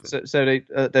yes. or something? So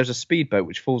there's a speedboat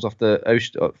which falls off the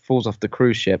ocean, falls off the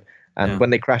cruise ship, and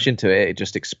when they crash into it, it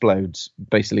just explodes,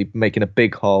 basically making a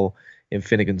big hole in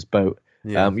Finnegan's boat.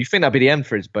 Yeah. You think that'd be the end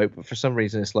for his boat, but for some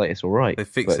reason it's all right. They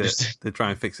fix it. They try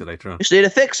and fix it later on. You need to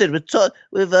fix it with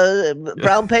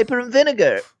brown paper and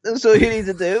vinegar. That's all you need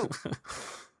to do.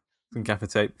 Some gaffer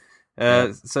tape.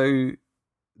 So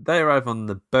they arrive on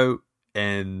the boat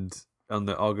and on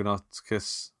the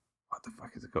Argonauticus. What the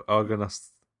fuck is it called?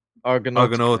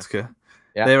 Argonautica.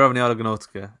 Yeah. They arrive on the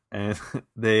Argonautica,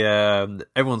 and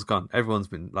everyone's gone. Everyone's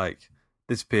been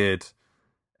disappeared,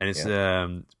 and it's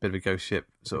a bit of a ghost ship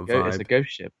sort of vibe. It's a ghost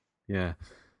ship. Yeah,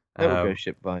 ghost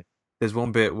ship vibe. There's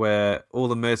one bit where all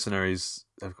the mercenaries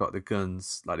have got the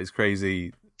guns, like these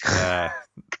crazy,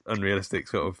 unrealistic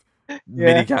sort of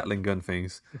mini Gatling gun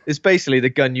things. It's basically the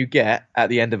gun you get at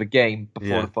the end of a game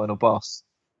before the final boss.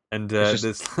 And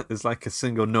there's like a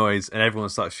single noise, and everyone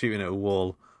starts shooting at a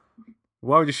wall.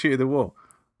 Why would you shoot at the wall?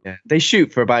 Yeah, they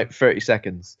shoot for about 30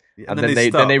 seconds, and then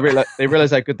they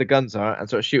realize how good the guns are, and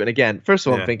start shooting again. First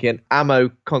of all, I'm thinking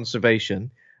ammo conservation.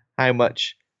 How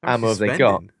much ammo have they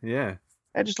got? Yeah,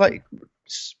 they're just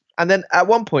and then at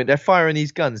one point they're firing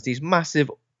these guns, these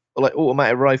massive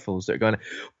automatic rifles that are going.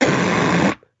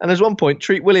 And there's one point,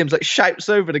 Treat Williams shouts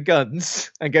over the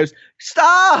guns and goes,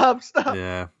 "Stop! Stop!"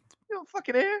 Yeah, you don't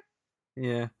fucking hear.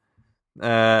 Yeah,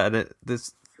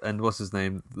 and what's his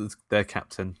name? Their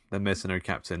captain, their mercenary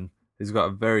captain, he's got a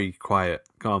very quiet,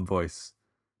 calm voice.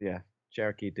 Yeah,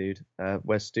 Cherokee dude.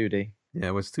 Where's Studi?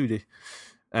 Yeah, where's Studi?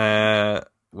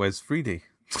 Where's Freedy?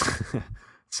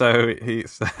 So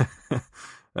he's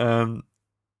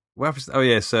What happens? Oh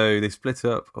yeah, so they split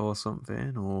up or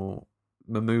something, or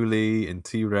Mamuli and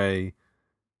T-Ray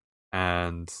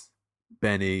and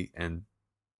Benny and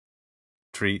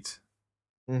Treat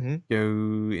go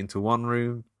into one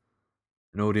room,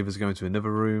 and all the others go into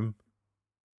another room.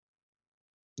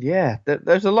 Yeah,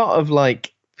 there's a lot of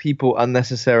like people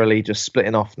unnecessarily just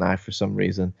splitting off now for some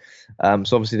reason.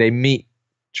 So obviously they meet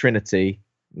Trinity.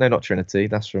 No, not Trinity.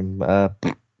 That's from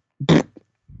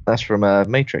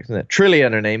Matrix, isn't it?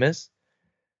 Trillian, her name is.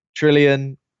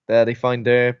 Trillian. They find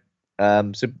her.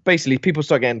 So basically, people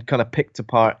start getting kind of picked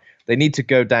apart. They need to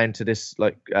go down to this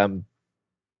like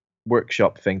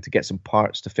workshop thing to get some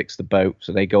parts to fix the boat.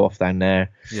 So they go off down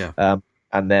there. Yeah.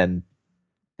 And then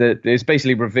it's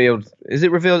basically revealed. Is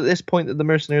it revealed at this point that the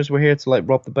mercenaries were here to like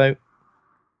rob the boat?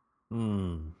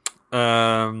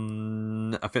 I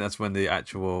think that's when the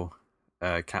actual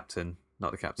captain,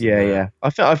 not the captain. Yeah. I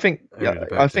think.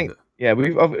 Yeah.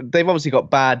 They've obviously got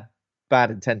bad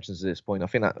intentions at this point. I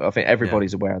think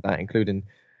everybody's aware of that, including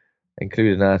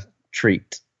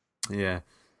Treat. Yeah.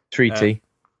 Treaty.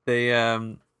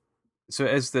 So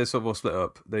as they're sort of all split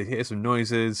up, they hear some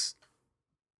noises.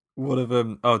 One of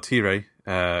them, T-Ray,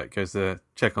 goes to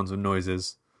check on some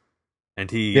noises, and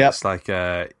he gets like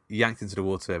yanked into the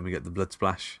water, and we get the blood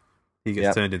splash. He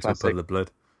gets turned into a puddle of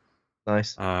blood.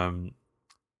 Nice. And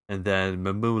then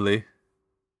Mamuli,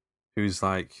 who's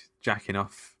like jacking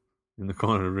off in the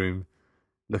corner of the room,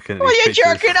 looking at. What are you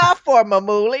jerking off for,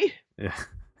 Mamuli? Yeah.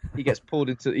 He gets pulled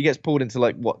into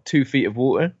like what 2 feet of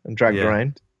water and dragged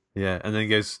around. Yeah, and then he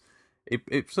goes.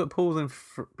 It sort of pulls him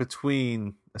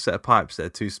between a set of pipes that are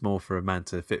too small for a man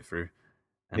to fit through,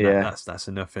 and that's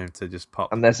enough for him to just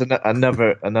pop. And there's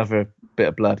another bit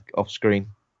of blood off screen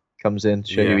comes in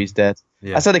to show you he's dead.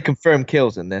 Yeah. That's how they confirm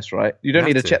kills in this, right? You don't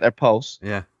need to check their pulse.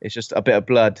 Yeah, it's just a bit of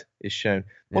blood is shown.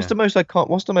 What's the most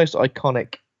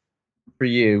iconic for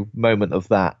you moment of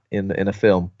that in a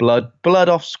film? Blood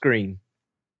off screen.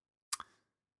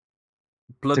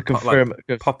 Blood to confirm,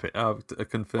 pop it.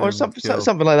 Confirm, or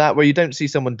something like that, where you don't see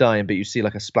someone dying, but you see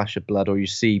like a splash of blood, or you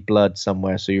see blood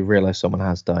somewhere, so you realise someone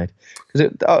has died.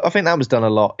 Because I think that was done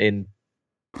a lot in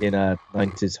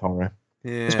 90s horror,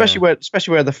 especially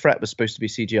where the threat was supposed to be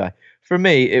CGI. For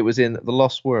me, it was in The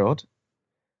Lost World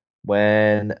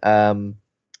when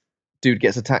dude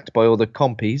gets attacked by all the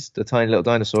compies, the tiny little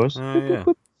dinosaurs.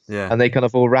 Yeah, and they kind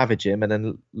of all ravage him,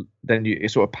 and then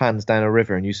it sort of pans down a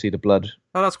river, and you see the blood.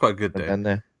 Oh, that's quite good,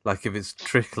 though. Like if it's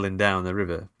trickling down the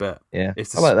river, but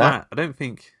it's a like splat. That. I don't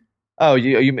think. Oh,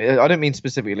 I don't mean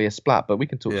specifically a splat, but we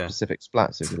can talk specific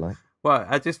splats if you like. Well,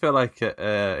 I just feel like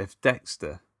if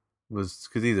Dexter was,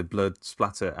 because he's a blood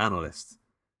splatter analyst,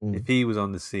 if he was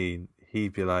on the scene,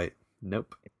 he'd be like,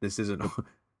 "Nope, this isn't.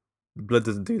 Blood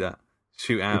doesn't do that.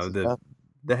 Shoot out of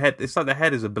the head. It's like the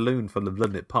head is a balloon full of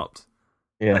blood and it popped."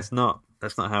 Yeah, that's not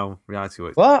how reality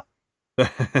works. What?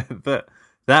 But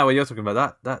that what you're talking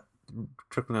about, that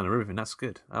trickling down the river, that's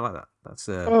good. I like that. That's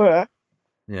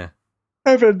yeah.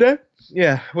 Over there.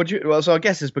 Yeah. So I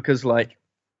guess it's because like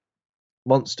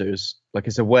monsters, like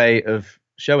it's a way of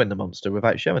showing the monster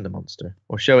without showing the monster,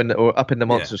 or upping the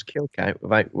monster's kill count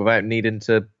without needing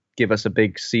to give us a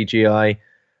big CGI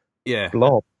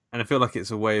blob. And I feel like it's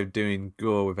a way of doing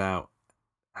gore without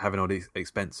having all the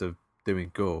expense of doing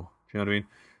gore. You know what I mean?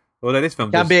 Although this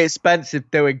film can be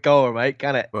expensive doing gore, mate,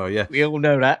 can it? Well, yeah, we all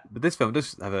know that. But this film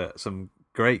does have some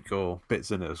great gore bits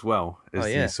in it as well as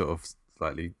these sort of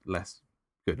slightly less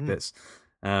good bits.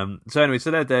 So anyway,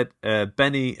 so they're dead.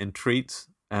 Benny and Treat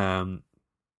go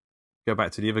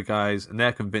back to the other guys, and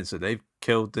they're convinced that they've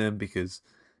killed them because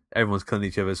everyone's killing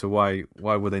each other. So why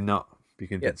would they not be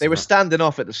convinced? They were standing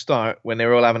off at the start when they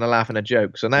were all having a laugh and a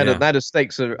joke. So now the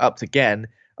stakes are upped again.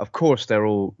 Of course, they're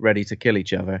all ready to kill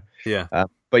each other. Yeah.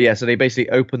 But so they basically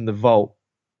open the vault,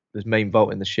 this main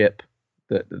vault in the ship.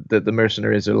 The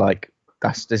mercenaries are like,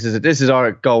 this is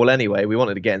our goal anyway. We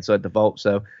wanted to get inside the vault,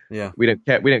 so we don't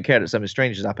care. We don't care that something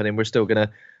strange is happening. We're still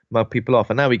gonna mug people off.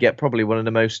 And now we get probably one of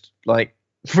the most like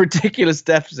ridiculous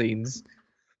death scenes.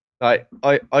 I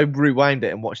rewound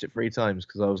it and watched it 3 times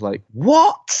because I was like,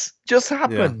 what just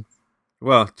happened? Yeah.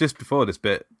 Well, just before this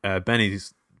bit, Benny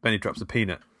drops a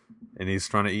peanut. And he's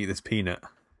trying to eat this peanut.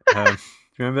 Do you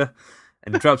remember?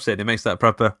 And he drops it and it makes that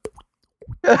proper.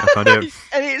 I can't do it.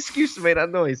 Any excuse to make that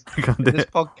noise in this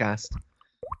podcast.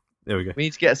 There we go. We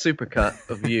need to get a supercut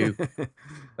of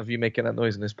you making that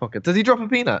noise in this podcast. Does he drop a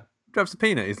peanut? He drops a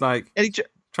peanut. He's like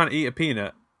trying to eat a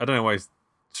peanut. I don't know why he's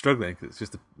struggling because it's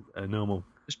just a normal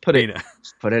peanut.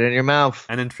 Just put it in your mouth.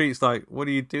 And then Treat's like, "What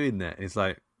are you doing there?" He's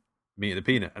like, "I'm eating the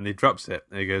peanut." And he drops it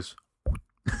and he goes.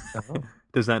 Oh.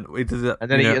 Does that? And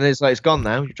then it's like it's gone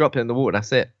now. You drop it in the water.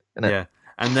 That's it. Yeah.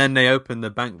 And then they open the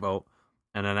bank vault,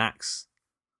 and an axe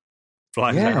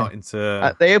flies out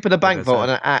into. They open a bank vault,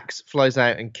 and an axe flies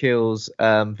out and kills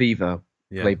Vivo,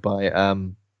 played by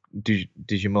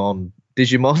Digimon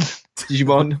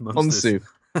Onsu.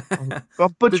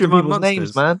 I'm butchering Digimon people's monsters.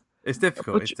 names, man. It's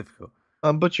difficult. It's difficult.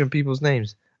 I'm butchering people's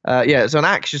names. So an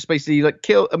axe just basically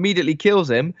immediately kills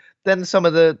him. Then some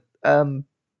of the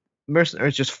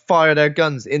mercenaries just fire their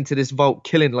guns into this vault,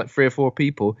 killing like 3 or 4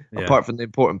 people, apart from the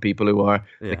important people who are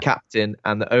the captain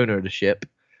and the owner of the ship.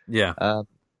 Yeah.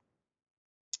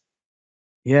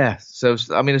 So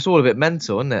I mean, it's all a bit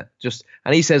mental, isn't it?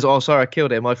 And he says, "Oh, sorry, I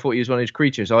killed him. I thought he was one of these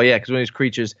creatures." Oh yeah, because one of these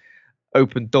creatures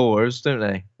open doors, don't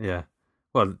they? Yeah.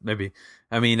 Well, maybe.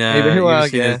 I mean,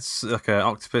 it's like an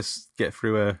octopus get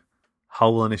through a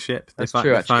hole on a ship. They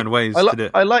find ways to do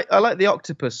it. I like the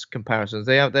octopus comparisons.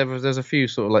 There's a few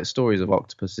sort of like stories of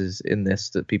octopuses in this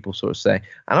that people sort of say,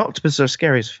 and octopuses are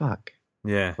scary as fuck.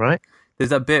 Yeah. Right. There's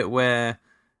that bit where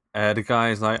the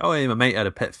guy's like, "Oh, yeah, my mate had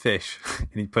a pet fish,"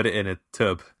 and he put it in a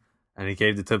tub, and he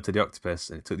gave the tub to the octopus,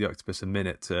 and it took the octopus a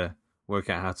minute to work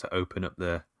out how to open up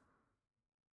the.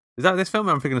 Is that this film?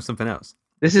 Or I'm thinking of something else.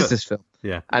 This is this film.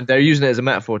 Yeah. And they're using it as a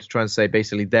metaphor to try and say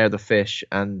basically they're the fish,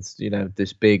 and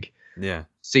this big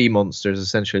sea monster is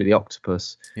essentially the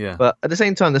octopus. Yeah. But at the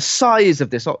same time, the size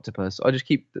of this octopus, I just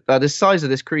keep the size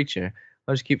of this creature.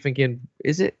 I just keep thinking,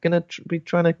 is it gonna be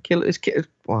trying to kill its kid?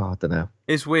 Well, I don't know.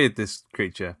 It's weird, this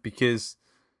creature, because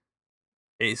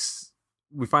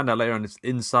we find out later on it's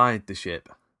inside the ship,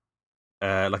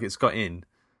 like it's got in,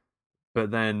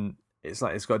 but then it's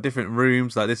like it's got different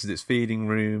rooms. Like this is its feeding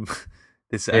room.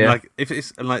 And like if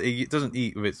it's like it doesn't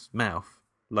eat with its mouth,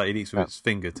 like it eats with its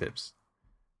fingertips.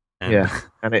 And,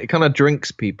 and it kind of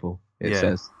drinks people. It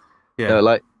says,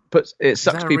 it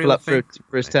sucks people up for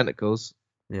its tentacles.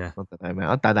 Yeah,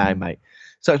 I don't know, mate.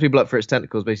 Sucks people up for its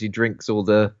tentacles. Basically, drinks all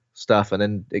the stuff and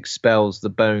then expels the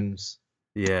bones.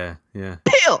 Yeah. Ew,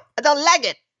 I don't like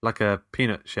it. Like a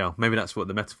peanut shell. Maybe that's what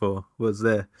the metaphor was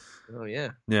there. Oh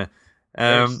yeah. Yeah.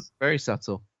 Very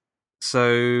subtle.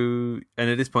 So, and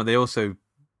at this point, they also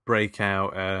break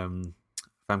out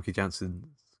Famke Janssen's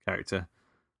character.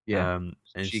 Yeah,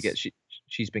 and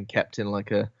she's been kept in like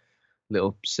a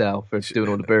little cell for doing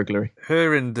all the burglary.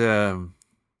 Her and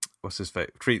what's his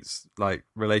face? Treat's like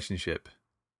relationship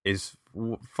is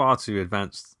far too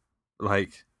advanced.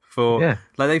 Like like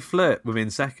they flirt within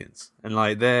seconds, and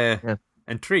like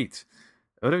and Treat,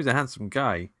 although he's a handsome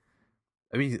guy.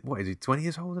 I mean, what is he? 20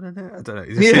 years older than her? I don't know.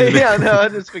 No, I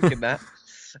was thinking that.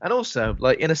 And also,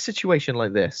 like in a situation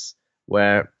like this,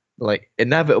 where like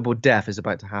inevitable death is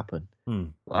about to happen,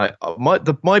 like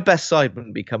my best side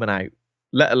wouldn't be coming out,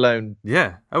 let alone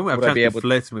I wouldn't have chance to be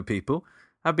flirting with people.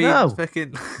 I'd be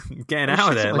fucking getting out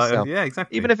of there. Like, yeah,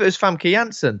 exactly. Even if it was Famke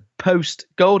Janssen post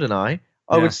GoldenEye,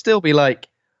 I would still be like,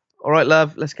 all right,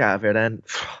 love, let's get out of here then.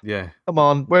 Yeah. Come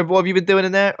on. What have you been doing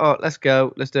in there? Oh, let's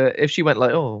go. Let's do it. If she went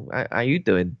like, oh, how you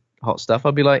doing? Hot stuff.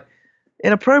 I'd be like,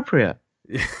 inappropriate.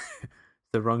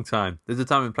 The wrong time. There's a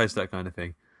time and place for that kind of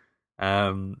thing.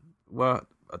 Well,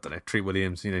 I don't know. Treat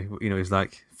Williams, he's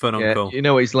like fun uncle. You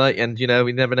know what he's like, and he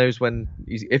never knows when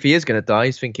if he is going to die.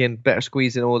 He's thinking, better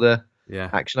squeeze in all the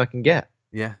action I can get.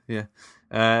 Yeah.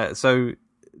 So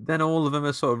then all of them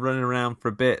are sort of running around for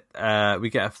a bit. We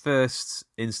get a first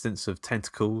instance of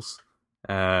tentacles,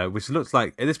 which looks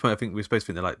like, at this point, I think we're supposed to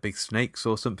think they're like big snakes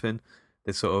or something.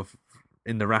 They're sort of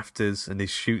in the rafters and they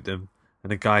shoot them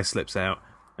and a guy slips out.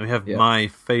 And we have my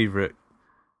favourite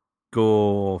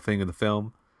gore thing of the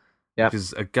film, which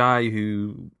is a guy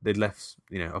who they'd left,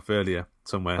 off earlier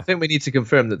somewhere. I think we need to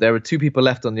confirm that there were 2 people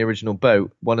left on the original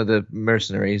boat, one of the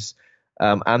mercenaries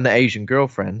and the Asian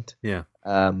girlfriend. Yeah.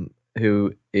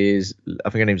 Who is,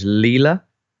 I think her name's Leela,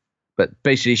 but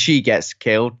basically she gets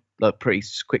killed, like pretty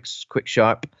quick,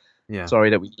 sharp. Yeah.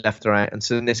 Sorry that we left her out, and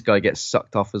so then this guy gets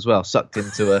sucked off as well, sucked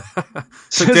into a.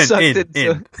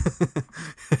 in.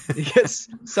 He gets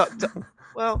sucked up.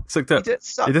 Well, sucked up. He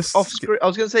gets sucked off screen. I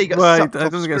was going to say he gets sucked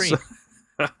off screen.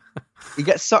 He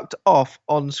gets sucked off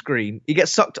on screen. He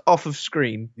gets sucked off of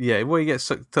screen. Yeah, well, he gets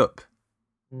sucked up.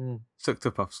 Sucked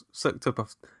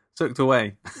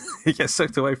away. He gets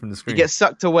sucked away from the screen. He gets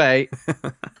sucked away.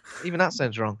 Even that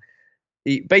sounds wrong.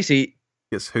 He basically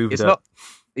gets hoovered up.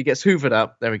 He gets hoovered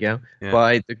up. There we go. Yeah.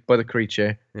 By the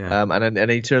creature. Yeah.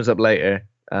 And he turns up later.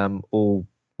 All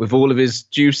with all of his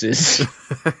juices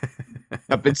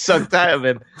have been sucked out of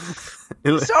him.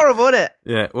 It's horrible, isn't it?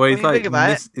 Yeah. Well,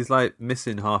 he's like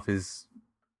missing half his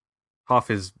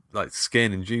like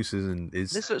skin and juices, and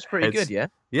his. This looks pretty good, yeah.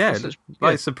 Yeah,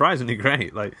 it's surprisingly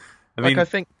great. Like, I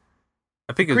think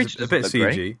it was a bit CG.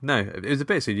 Great. No, it was a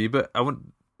bit CG, but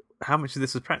how much of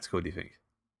this is practical, do you think?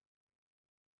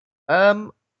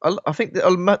 I think a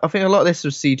lot of this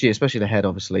was CG, especially the head,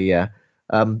 obviously. Yeah.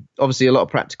 Obviously a lot of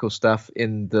practical stuff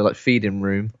in the like feeding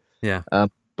room. Yeah.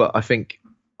 But I think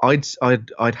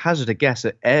I'd hazard a guess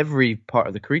that every part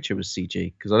of the creature was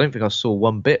CG, because I don't think I saw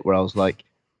one bit where I was like,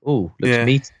 "Oh, looks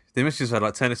meaty." They must have just had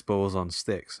like tennis balls on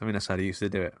sticks. I mean, that's how they used to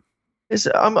do it.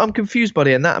 I'm confused by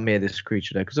the anatomy of this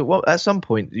creature though, because at some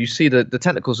point you see the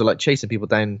tentacles are like chasing people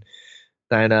down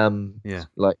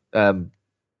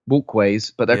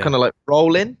walkways, but they're kind of like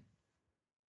rolling.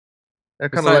 They're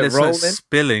kind of like rolling,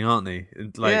 spilling, aren't they?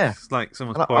 Like, it's like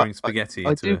someone's pouring spaghetti.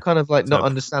 I do kind of like not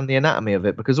understand the anatomy of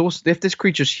it, because also if this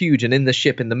creature's huge and in the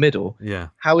ship in the middle,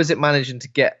 how is it managing to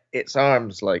get its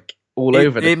arms like all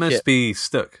over the ship? It must be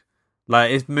stuck.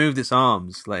 Like, it's moved its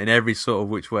arms like in every sort of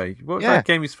which way. What was that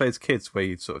game you used to play as kids where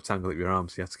you'd sort of tangle up your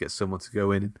arms? You have to get someone to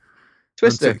go in and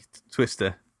Twister.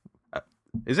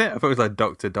 Is it? I thought it was like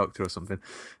Doctor or something.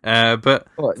 But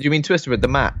what, do you mean Twister with the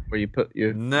mat where you put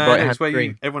your it's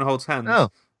where everyone holds hands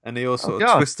and they all sort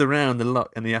of twist around and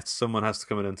lock, and someone has to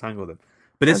come and untangle them.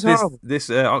 But this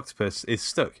octopus is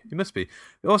stuck. It must be.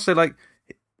 Also, like,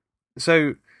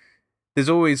 so there's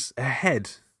always a head,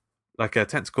 like a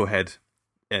tentacle head,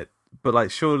 but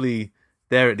like surely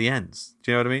they're at the ends.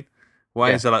 Do you know what I mean?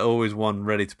 Why is there like always one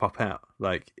ready to pop out?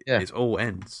 Like it's all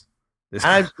ends.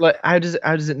 How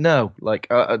does it know? Like,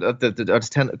 are the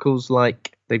tentacles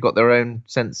like they've got their own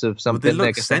sense of something? Well, they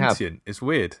look sentient. It's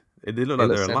weird. They look like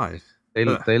they're alive. They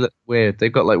look weird.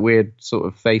 They've got like weird sort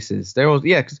of faces. They're all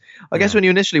because I guess when you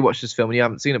initially watch this film and you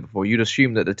haven't seen it before, you'd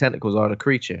assume that the tentacles are the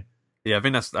creature. Yeah, I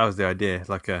think that was the idea,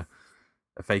 like a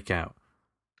fake out.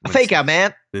 Fake out,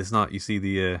 man. It's not. You see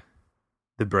the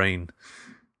brain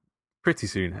pretty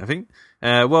soon, I think.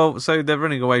 Well, so they're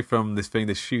running away from this thing.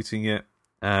 They're shooting it.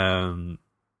 I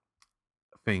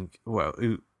think. Well,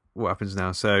 what happens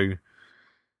now? So,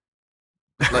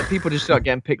 like, people just start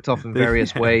getting picked off in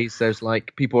various ways. There's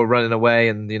like people are running away,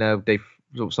 and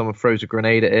someone throws a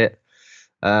grenade at it.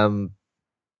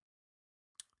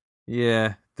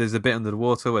 Yeah, there's a bit under the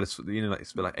water where it's like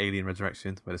it's a bit like Alien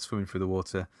Resurrection, where they're swimming through the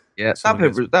water. Yeah,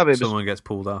 someone gets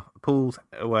pulled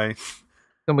away.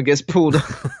 Someone gets pulled.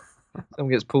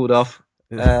 Someone gets pulled off.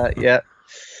 So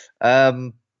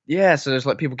there's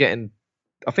like people getting.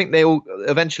 I think they all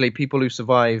eventually people who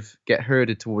survive get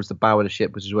herded towards the bow of the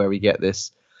ship, which is where we get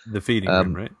this. The feeding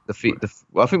room, right? I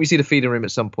think we see the feeding room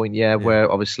at some point. Yeah,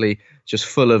 where obviously just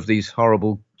full of these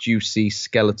horrible, juicy,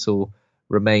 skeletal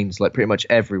remains, like pretty much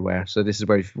everywhere. So this is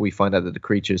where we find out that the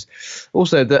creatures.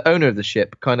 Also, the owner of the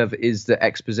ship kind of is the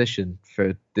exposition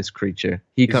for this creature.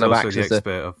 He's kind of acts as the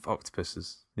expert of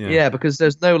octopuses. Yeah, because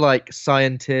there's no like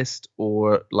scientist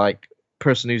or like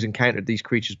person who's encountered these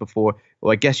creatures before.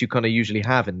 Well, I guess you kind of usually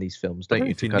have in these films, don't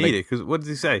you? You need it, because what does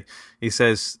he say? He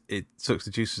says it sucks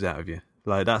the juices out of you.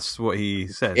 Like, that's what he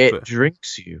says. It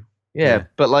drinks you. Yeah,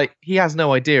 but like he has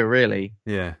no idea really.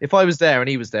 Yeah. If I was there and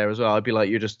he was there as well, I'd be like,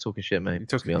 "You're just talking shit, mate."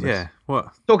 To be honest. Yeah. What?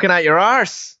 Talking out your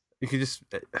arse. You could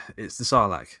just—it's the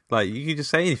Sarlacc. Like, you could just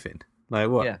say anything. Like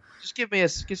what? Yeah. Just give me a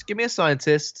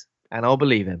scientist, and I'll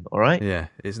believe him. All right. Yeah.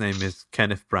 His name is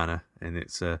Kenneth Branagh, and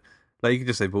it's like you can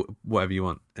just say whatever you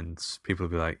want, and people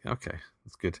will be like, "Okay,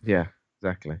 that's good." Yeah.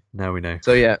 Exactly. Now we know.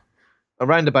 So yeah.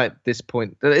 Around about this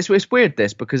point, it's weird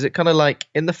because it kind of like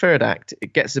in the third act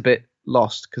it gets a bit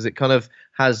lost because it kind of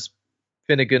has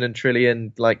Finnegan and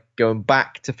Trillian like going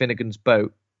back to Finnegan's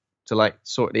boat to like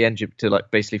sort the engine, to like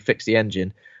basically fix the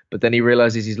engine, but then he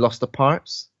realizes he's lost the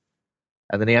parts,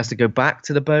 and then he has to go back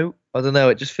to the boat. I don't know,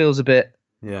 it just feels a bit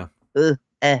you know what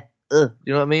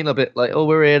I mean, a bit like, oh,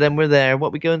 we're here then we're there,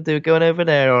 what we going to do, going over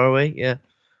there, are we?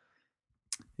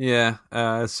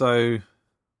 So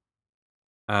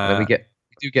then we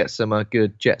do get some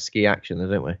good jet ski action,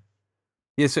 don't we?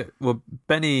 Yeah, so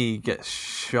Benny gets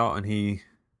shot and he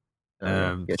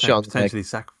potentially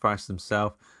sacrificed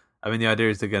himself. I mean, the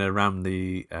idea is they're going to ram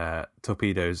the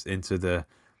torpedoes into the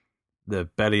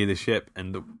belly of the ship,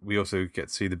 and we also get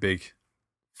to see the big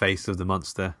face of the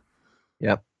monster.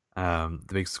 Yep. The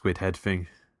big squid head thing.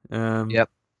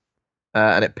 Yep.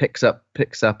 And it picks up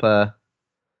a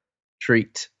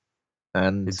treat.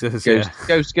 And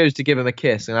goes to give him a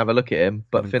kiss and have a look at him,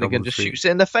 but Finnegan just shoots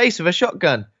it in the face with a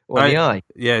shotgun or in the eye.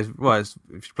 Yeah, well, if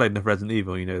you played enough Resident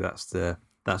Evil, you know that's the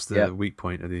weak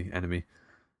point of the enemy.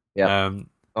 Yeah,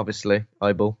 obviously,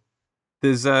 eyeball.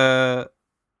 There's I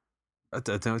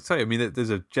don't know what to tell you. I mean, there's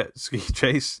a jet ski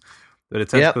chase where the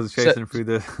tentacles are chasing through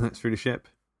the ship.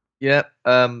 Yeah,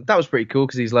 that was pretty cool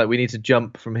because he's like, we need to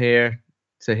jump from here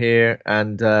to here,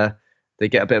 and they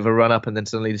get a bit of a run up and then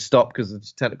suddenly they stop because the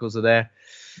tentacles are there.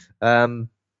 And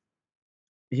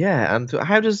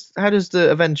how does the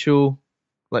eventual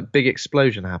like big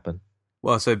explosion happen?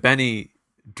 Well, so Benny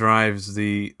drives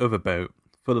the other boat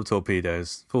full of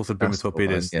torpedoes, full to the brim of That's the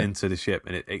torpedoes, one, yeah. into the ship,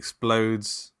 and it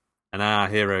explodes, and our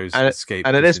heroes And, escape.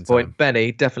 and at just this in point, time.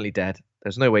 Benny definitely dead.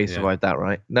 There's no way he Yeah. survived that,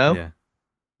 right? No, Yeah.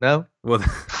 no. Well,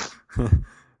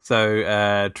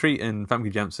 so Treat and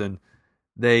Famke Janssen,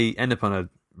 they end up on a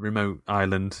remote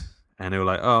island, and they were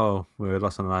like, "Oh, we're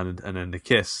lost on an island," and then they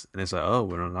kiss, and it's like, "Oh,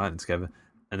 we're on an island together."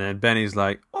 And then Benny's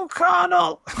like, "Oh,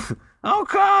 Colonel, oh,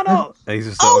 Colonel," and he's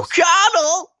just sort of-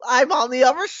 Colonel, I'm on the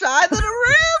other side of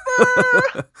the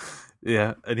river.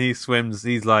 yeah, and he swims.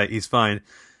 He's fine,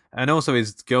 and also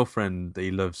his girlfriend that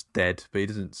he loves dead, but he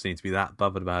doesn't seem to be that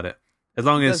bothered about it. As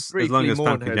long as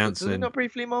Famke Janssen, Does he not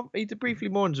briefly mourn? He briefly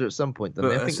mourns her at some point, doesn't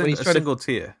but he? I a, think sing- when he's a trying single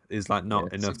tear is like not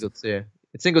to, enough. Single tear.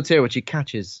 It's single tear which he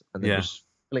catches and then Yeah. just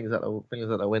flings out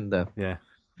the window. Yeah.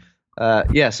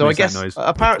 Yeah. So Makes I that guess noise.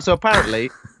 apparently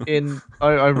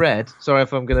I read. Sorry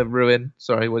if I'm going to ruin.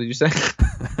 Sorry, what did you say?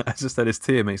 I just said his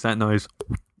tear makes that noise.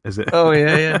 Is it? Oh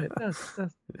yeah, it does.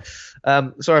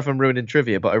 Sorry if I'm ruining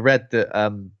trivia, but I read that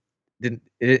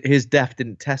his death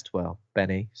didn't test well,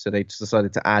 Benny, so they just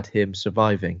decided to add him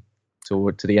surviving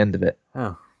to the end of it.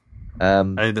 Oh,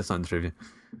 Um, that's not in trivia,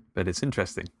 but it's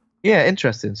interesting. Yeah,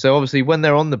 interesting. So obviously, when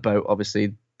they're on the boat,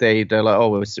 obviously they're like,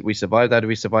 "Oh, we survived. How did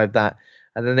we survive that?"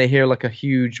 And then they hear like a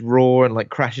huge roar and like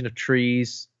crashing of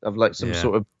trees of like some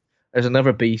sort of. There's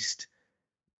another beast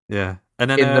Yeah, and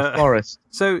then in the forest.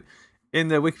 So, in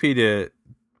the Wikipedia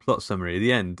plot summary, at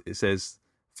the end it says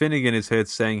Finnegan is heard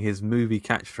saying his movie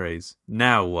catchphrase.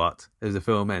 Now what? As the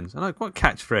film ends, I'm like, what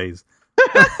catchphrase?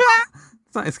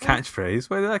 It's not his catchphrase.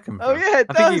 Where did that come from? Oh, yeah, it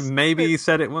I think does. he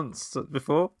said it once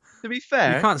before. To be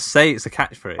fair, You can't say it's a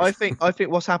catchphrase. I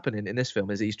think what's happening in this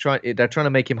film is they're trying to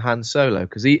make him Han Solo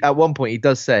because he at one point he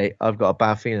does say, "I've got a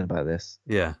bad feeling about this."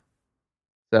 Yeah,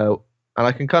 So, and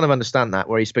I can kind of understand that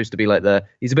where he's supposed to be like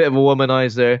he's a bit of a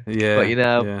womanizer. yeah,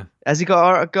 But yeah. has he got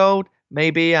Heart of Gold?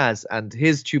 Maybe he has, and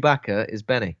his Chewbacca is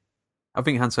Benny. I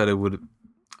think Han Solo would.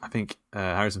 I think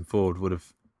Harrison Ford would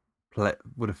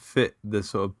have fit the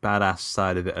sort of badass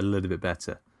side of it a little bit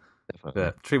better. Definitely.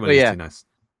 But treatment But is yeah. too nice.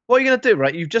 What are you gonna do,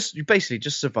 right? You basically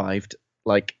just survived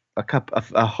like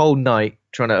a whole night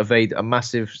trying to evade a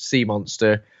massive sea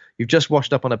monster. You've just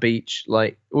washed up on a beach.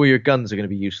 Like all your guns are going to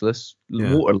be useless,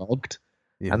 Yeah. waterlogged,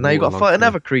 Yeah, and now you've got to waterlogged, fight yeah.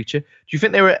 another creature. Do you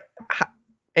think they were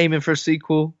aiming for a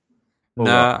sequel? Or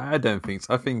No, what? I don't think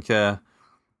so. I think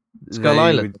Skull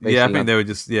Island, Yeah, I basically, think they were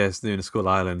just doing a Skull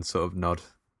Island sort of nod.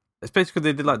 Especially because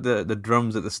they did like the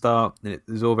drums at the start, and it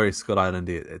was all very Skull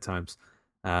Islandy at times.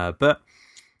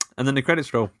 And then the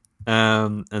credits roll,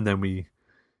 and then we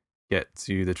get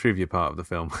to the trivia part of the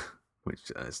film,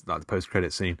 which is like the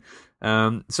post-credit scene.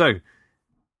 So,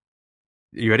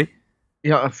 you ready?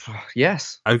 Yeah.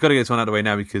 Yes. I've got to get this one out of the way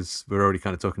now because we're already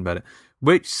kind of talking about it.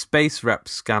 Which space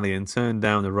rapscallion turned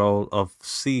down the role of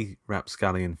sea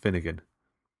rapscallion Finnegan?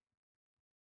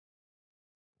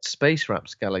 Space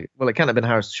Rapscallion. Well, it can't have been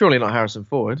Harrison. Surely not Harrison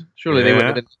Ford. Surely they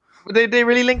wouldn't have been. Would they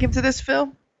really link him to this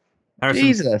film?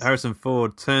 Jesus. Harrison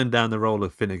Ford turned down the role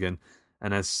of Finnegan,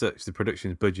 and as such, the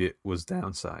production's budget was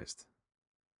downsized.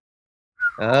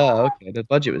 Oh, okay. The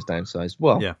budget was downsized.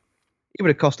 Well, Yeah, he would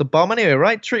have cost a bomb anyway,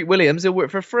 right? Treat Williams, he'll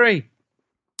work for free.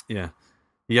 yeah.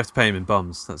 You have to pay him in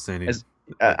bombs. That's the only And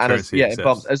currency he accepts.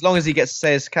 bombs. As long as he gets to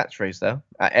say his catchphrase though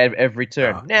at every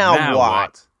turn. Oh, now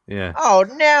what? Yeah, Oh,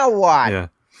 now what? yeah.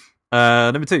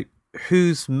 Number 2.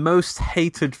 Whose most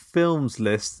hated films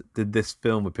list did this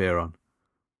film appear on?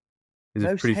 He's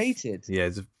Most hated? Yeah,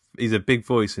 he's a big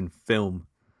voice in film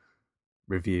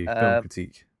review, film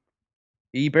critique.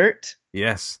 Ebert.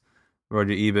 Yes,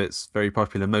 Roger Ebert's very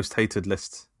popular most hated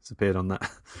list has appeared on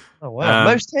that. Oh wow,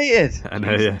 most hated. I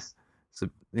know, yeah. Jesus. So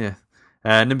yeah.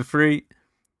 Number 3,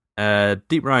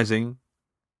 Deep Rising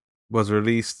was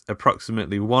released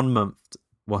approximately 1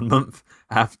 month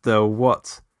after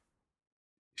what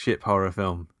ship horror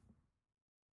film?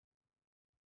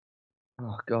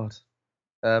 Oh god.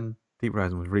 Deep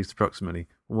Rising was released approximately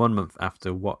 1 month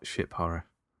after what ship horror?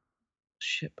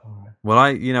 Ship horror. Well,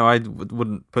 I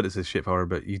wouldn't put it as ship horror,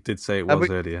 but you did say it was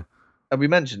earlier. Have we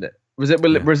mentioned it? Was it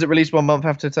released 1 month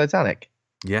after Titanic?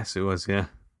 Yes, it was. Yeah.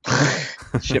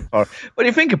 Ship horror. When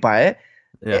you think about it,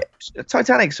 Yeah.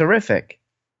 Titanic's horrific.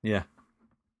 Yeah.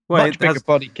 Well, Much it bigger has,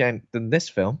 body count than this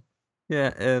film.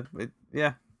 yeah,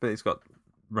 but it's got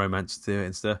romance to it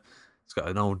and stuff. It's got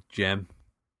an old gem,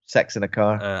 Sex in a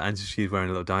car. and she's wearing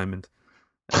a little diamond.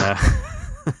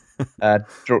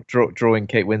 Drawing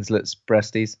Kate Winslet's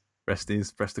breasties.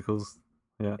 Breasticles.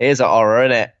 Yeah. It is a horror,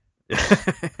 isn't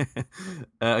it?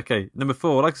 Okay, number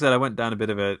 4. Like I said, I went down a bit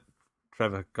of a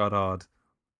Trevor Goddard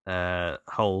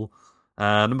hole.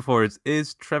 Number 4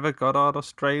 is Trevor Goddard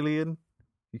Australian?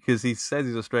 because he says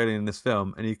he's Australian in this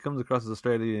film, and he comes across as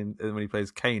Australian when he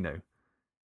plays Kano.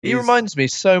 He reminds me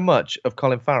so much of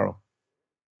Colin Farrell.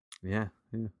 Yeah.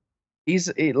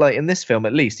 He's like in this film,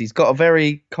 at least, he's got a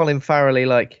very Colin Farrell-y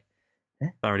like.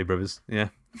 Farrelly brothers, yeah.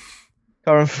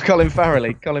 Colin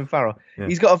Farrell. Yeah.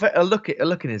 He's got a look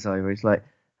in his eye where he's like,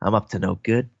 "I'm up to no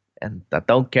good, and I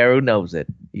don't care who knows it."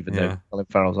 Even though Colin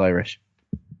Farrell's Irish.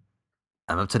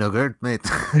 I'm up to no good, mate.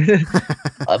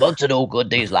 I'm up to no good,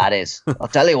 these laddies. I'll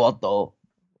tell you what, though.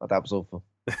 Oh, that was awful.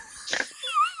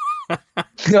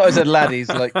 No, I said laddies,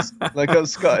 like I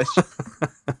was Scottish.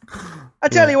 I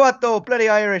tell you what, though, bloody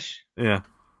Irish. Yeah.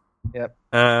 Yep.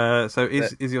 So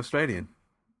is he Australian?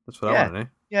 That's what I want to know.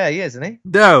 Yeah, he is, isn't he?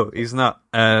 No, he's not.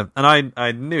 And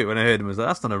I knew it when I heard him. I was like,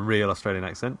 that's not a real Australian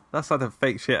accent. That's like a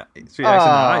fake shit accent that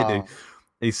I do.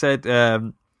 He said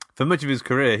for much of his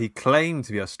career, he claimed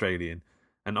to be Australian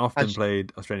and often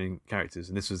played Australian characters,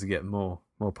 and this was to get more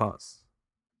parts.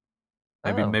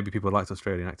 Maybe people liked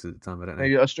Australian actors at the time. I don't know.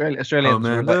 Maybe Australians were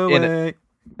like, in it.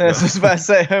 I was about to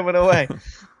say Home and Away.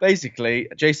 Basically,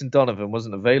 Jason Donovan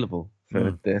wasn't available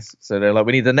for this, so they're like,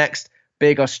 we need the next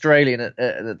big Australian at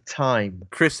the time.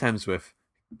 Chris Hemsworth,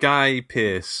 Guy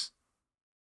Pearce,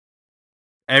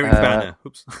 Eric Banner.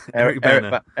 Oops, Eric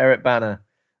Banner. Eric Banner.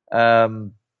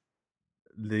 The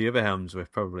other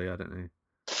Hemsworth, probably. I don't know.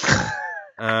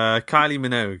 Kylie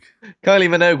Minogue. Kylie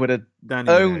Minogue would have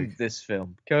owned this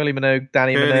film. Kylie Minogue,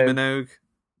 Danny Minogue.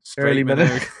 Curly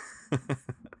Minogue.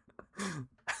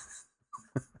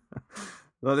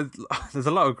 Well, there's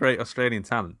a lot of great Australian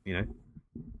talent, you know.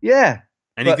 Yeah.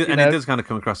 And he does kind of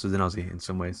come across as an Aussie in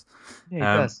some ways. Yeah,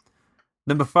 he does.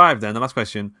 Number 5 then, the last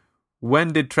question.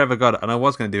 When did Trevor Goddard, and I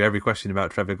was going to do every question about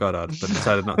Trevor Goddard, but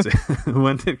decided not to.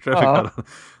 When did Trevor Goddard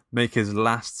make his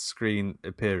last screen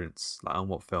appearance? Like on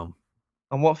what film?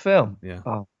 On what film? Yeah.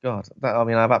 Oh, God. I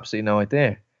have absolutely no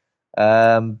idea.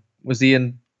 Was he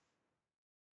in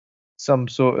some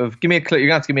sort of... Give me a clue. You're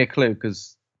going to have to give me a clue,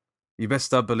 because... You best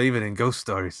start believing in ghost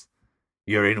stories.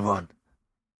 You're in one.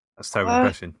 That's a terrible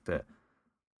impression, but...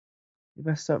 You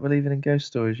best start believing in ghost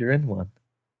stories. You're in one.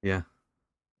 Yeah.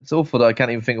 It's awful that I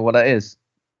can't even think of what that is.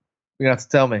 You're going to have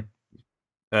to tell me.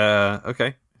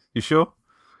 Okay. You sure?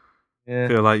 Yeah.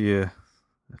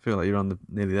 I feel like you're on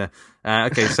nearly there.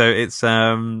 Okay, so it's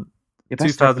You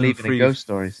best start believing in ghost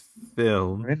stories.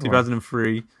 Film.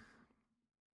 2003.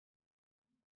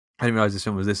 I didn't realise this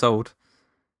film was this old.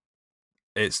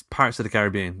 It's Pirates of the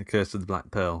Caribbean: The Curse of the Black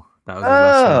Pearl. That was his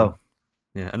last film.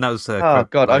 Yeah, and that was. Oh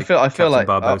God, I feel like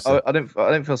Barbossa. I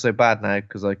don't feel so bad now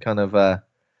because I kind of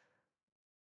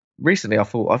recently I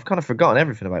thought I've kind of forgotten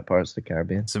everything about Pirates of the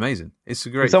Caribbean. It's amazing. It's a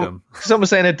great film. Someone was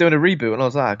saying they're doing a reboot, and I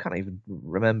was like, I can't even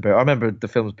remember. I remember the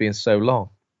films being so long.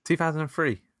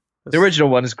 2003. The original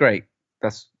one is great.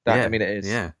 That's that. Yeah, I mean, it is.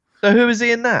 Yeah. So who is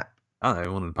he in that? I don't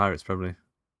know. One of the pirates, probably.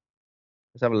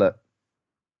 Let's have a look.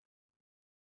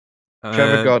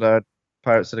 Trevor Goddard,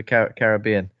 Pirates of the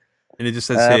Caribbean. And it just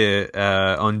says here,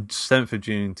 on 7th of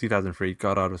June 2003,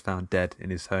 Goddard was found dead in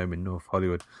his home in North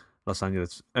Hollywood, Los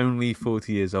Angeles, only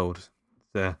 40 years old.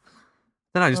 So,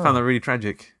 then I just found that really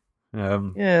tragic.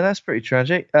 Yeah, that's pretty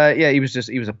tragic. Yeah, he was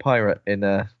a pirate in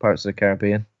Pirates of the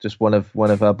Caribbean, just one of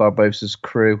Barbossa's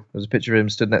crew. There's a picture of him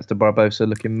stood next to Barbossa,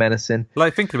 looking menacing.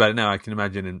 Like thinking about it now, I can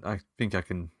imagine, and I think I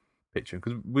can picture him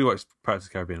because we watched Pirates of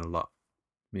the Caribbean a lot.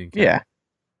 Me and Ken. Yeah.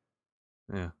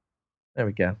 Yeah. There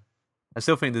we go. I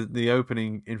still think that the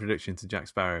opening introduction to Jack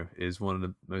Sparrow is one of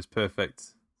the most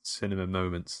perfect cinema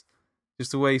moments.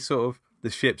 Just the way sort of the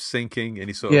ship's sinking and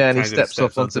he sort of and he steps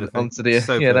off onto the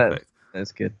so perfect.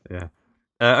 That's good. Yeah.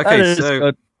 Okay, so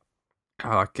good.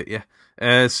 I like it. Yeah.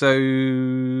 So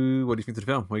what do you think of the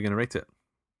film? What are you going to rate it?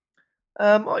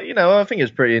 I think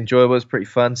it's pretty enjoyable. It's pretty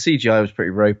fun. CGI was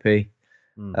pretty ropey.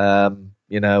 It's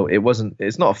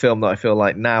not a film that I feel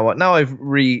like now I've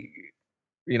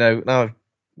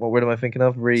what word am I thinking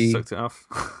of? Sucked it off.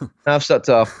 Now I've sucked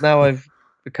it off. Now I've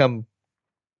become.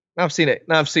 Now I've seen it.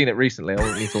 Now I've seen it recently. I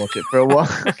won't need to watch it for a while.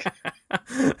 I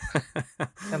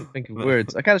can't think of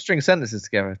words. I can't string sentences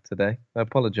together today. I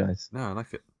apologise. No, I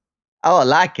like it. Oh, I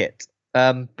like it.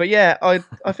 But yeah,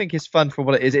 I think it's fun for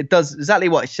what it is. It does exactly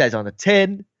what it says on the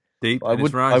tin. Deep. And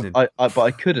it's rising. But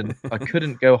I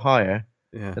couldn't go higher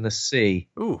than a C.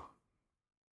 Ooh.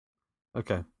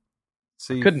 Okay.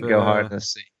 C. Couldn't go higher than a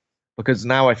C. Because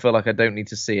now I feel like I don't need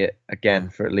to see it again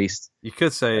for at least... You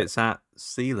could say it's at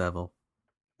sea level.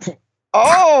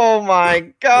 Oh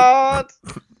my God!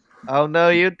 Oh no,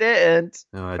 you didn't.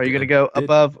 No, Are you going to go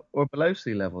above or below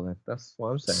sea level then? That's what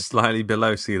I'm saying. Slightly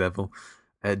below sea level.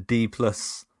 D+.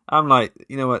 I'm like,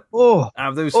 you know what? Oh,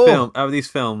 out of these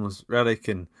films, Relic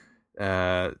and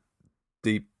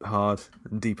Deep Hard,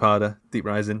 and Deep Harder, Deep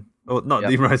Rising, or not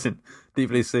Deep Rising, Deep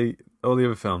Blue Sea, all the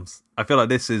other films. I feel like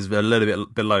this is a little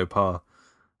bit below par.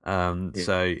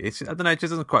 So it's, I don't know, it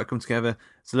just doesn't quite come together.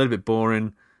 It's a little bit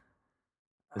boring.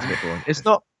 It's a bit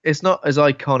boring. It's not as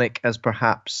iconic as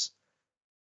perhaps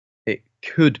it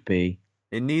could be.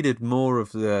 It needed more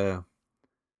of the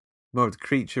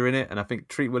creature in it, and I think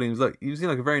Treat Williams, look, he seems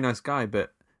like a very nice guy,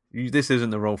 but this isn't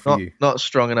the role for you. Not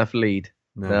strong enough lead.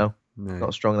 No,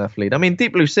 not strong enough lead. I mean,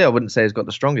 Deep Blue Sea, I wouldn't say has got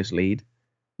the strongest lead.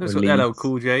 It's got LL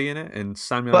Cool J in it and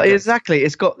Samuel. But exactly,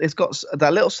 it's got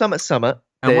that little Summit.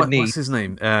 And what's his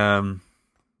name? I've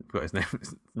got his name.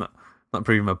 It's not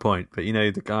proving my point, but you know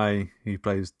the guy who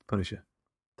plays Punisher,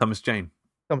 Thomas Jane.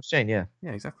 Thomas Jane, yeah,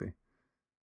 exactly.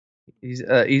 He's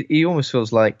he almost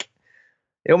feels like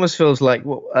a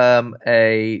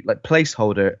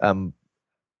placeholder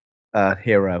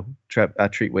hero.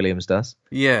 Treat Williams does.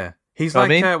 Yeah, he's like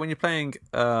when you're playing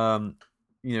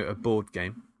a board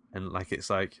game. And like it's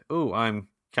like, oh, I'm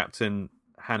Captain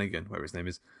Hannigan, whatever his name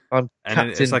is.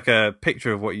 It's like a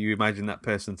picture of what you imagine that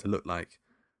person to look like.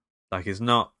 Like it's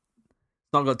not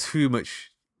got too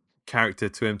much character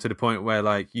to him to the point where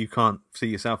like you can't see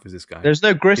yourself as this guy. There's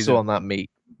no gristle on that meat.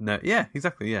 No, yeah,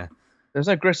 exactly, yeah. There's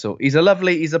no gristle. He's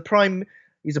a prime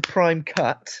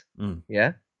cut.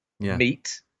 Yeah.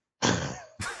 Meat.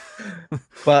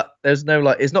 But there's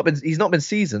no he's not been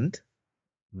seasoned.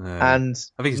 No, and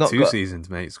I think it's 2 seasons,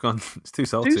 mate. It's too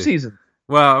salty. 2 seasons.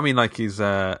 Well, I mean, like he's.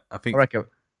 I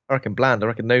reckon bland. I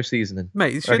reckon no seasoning.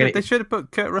 Mate, they should have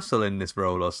put Kurt Russell in this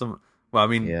role or some. Well, I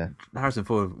mean, Harrison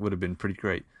Ford would have been pretty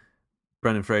great.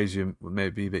 Brendan Fraser may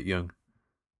be a bit young.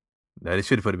 No, they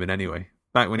should have put him in anyway.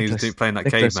 Back when he was playing that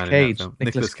caveman in that film.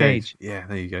 Nicolas Cage. Yeah,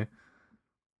 there you go.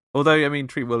 Although, I mean,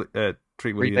 Treat Williams.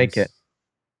 Remake it.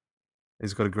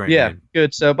 He's got a great name.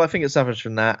 Good. So, but I think it suffers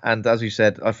from that. And as you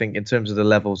said, I think in terms of the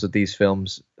levels of these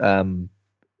films,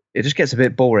 it just gets a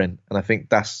bit boring. And I think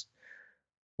that's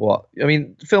what... I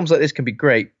mean, films like this can be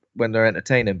great when they're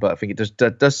entertaining, but I think it just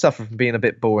does suffer from being a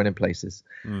bit boring in places.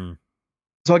 So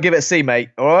I'll give it a C,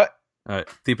 mate. All right? All right.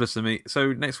 D+ for me.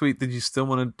 So next week, did you still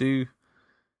want to do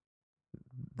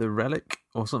The Relic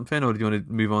or something? Or do you want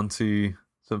to move on to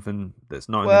something that's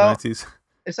not in the 90s?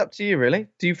 It's up to you, really.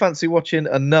 Do you fancy watching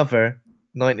another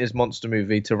 90s monster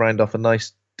movie to round off a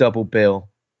nice double bill?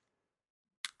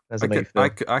 I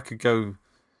could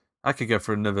go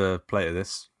for another plate of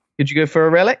this. Could you go for a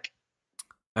Relic?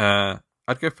 I'd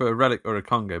go for a Relic or a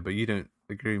Congo, but you don't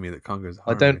agree with me that Congo is a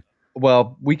horror movie.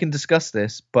 Well, we can discuss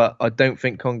this, but I don't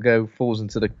think Congo falls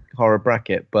into the horror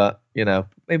bracket. But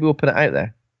maybe we'll put it out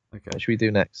there. Okay. What should we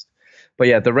do next? But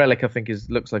yeah, The Relic I think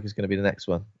looks like it's going to be the next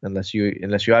one, unless you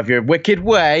have your wicked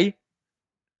way.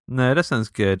 No, that sounds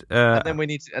good. And then we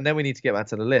need to get back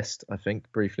to the list. I think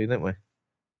briefly, don't we?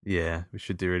 Yeah, we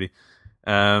should do really.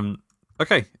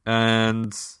 Okay,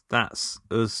 and that's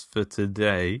us for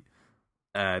today.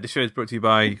 This show is brought to you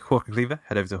by Hawk and Cleaver.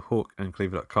 Head over to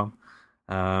hawkandcleaver.com.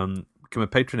 Become a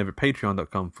patron over at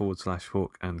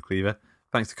patreon.com/Hawk and Cleaver.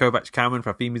 Thanks to Kovacs Cameron for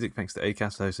our theme music. Thanks to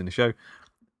Acast for hosting the show.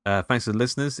 Thanks to the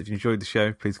listeners. If you enjoyed the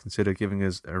show, please consider giving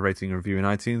us a rating and review in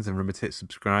iTunes, and remember to hit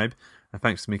subscribe. And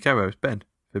thanks to me, co-host Ben,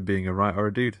 for being a right or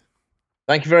a dude.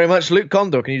 Thank you very much, Luke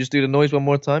Condor. Can you just do the noise one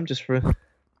more time, just for?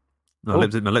 My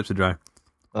lips are dry.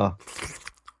 Oh,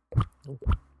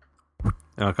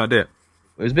 I can't do it.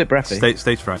 It was a bit breathy.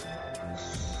 Stage fright.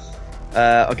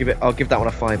 I'll give that one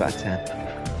a 5 out of 10.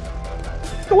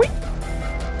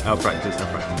 I'll practice.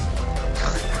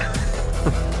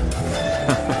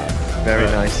 Very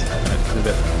nice. In a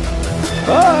bit.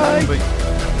 Bye. Bye.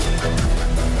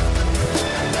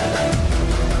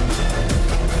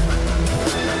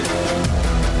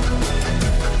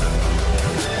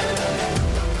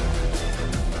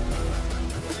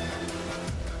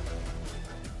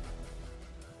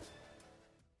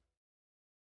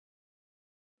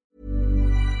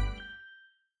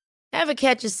 Ever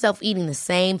catch yourself eating the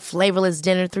same flavorless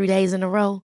dinner 3 days in a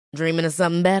row? Dreaming of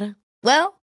something better?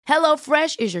 Well,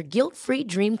 HelloFresh is your guilt-free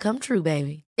dream come true,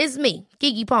 baby. It's me,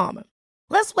 Keke Palmer.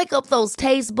 Let's wake up those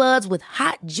taste buds with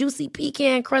hot, juicy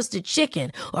pecan-crusted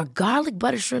chicken or garlic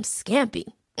butter shrimp scampi.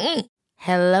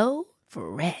 Hello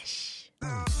Fresh.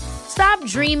 Stop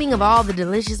dreaming of all the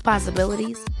delicious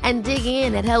possibilities and dig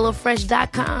in at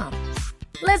HelloFresh.com.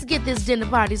 Let's get this dinner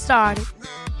party started.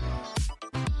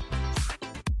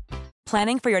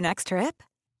 Planning for your next trip?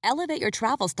 Elevate your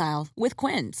travel style with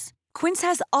Quince. Quince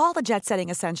has all the jet-setting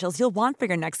essentials you'll want for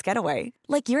your next getaway,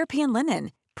 like European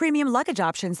linen, premium luggage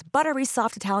options, buttery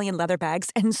soft Italian leather bags,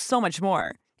 and so much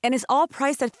more. And is all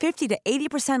priced at 50 to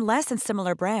 80% less than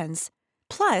similar brands.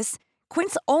 Plus,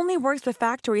 Quince only works with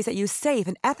factories that use safe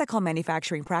and ethical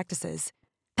manufacturing practices.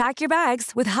 Pack your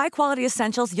bags with high-quality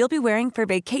essentials you'll be wearing for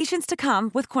vacations to come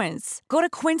with Quince. Go to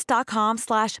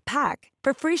quince.com/pack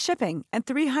for free shipping and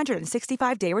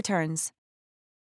 365-day returns.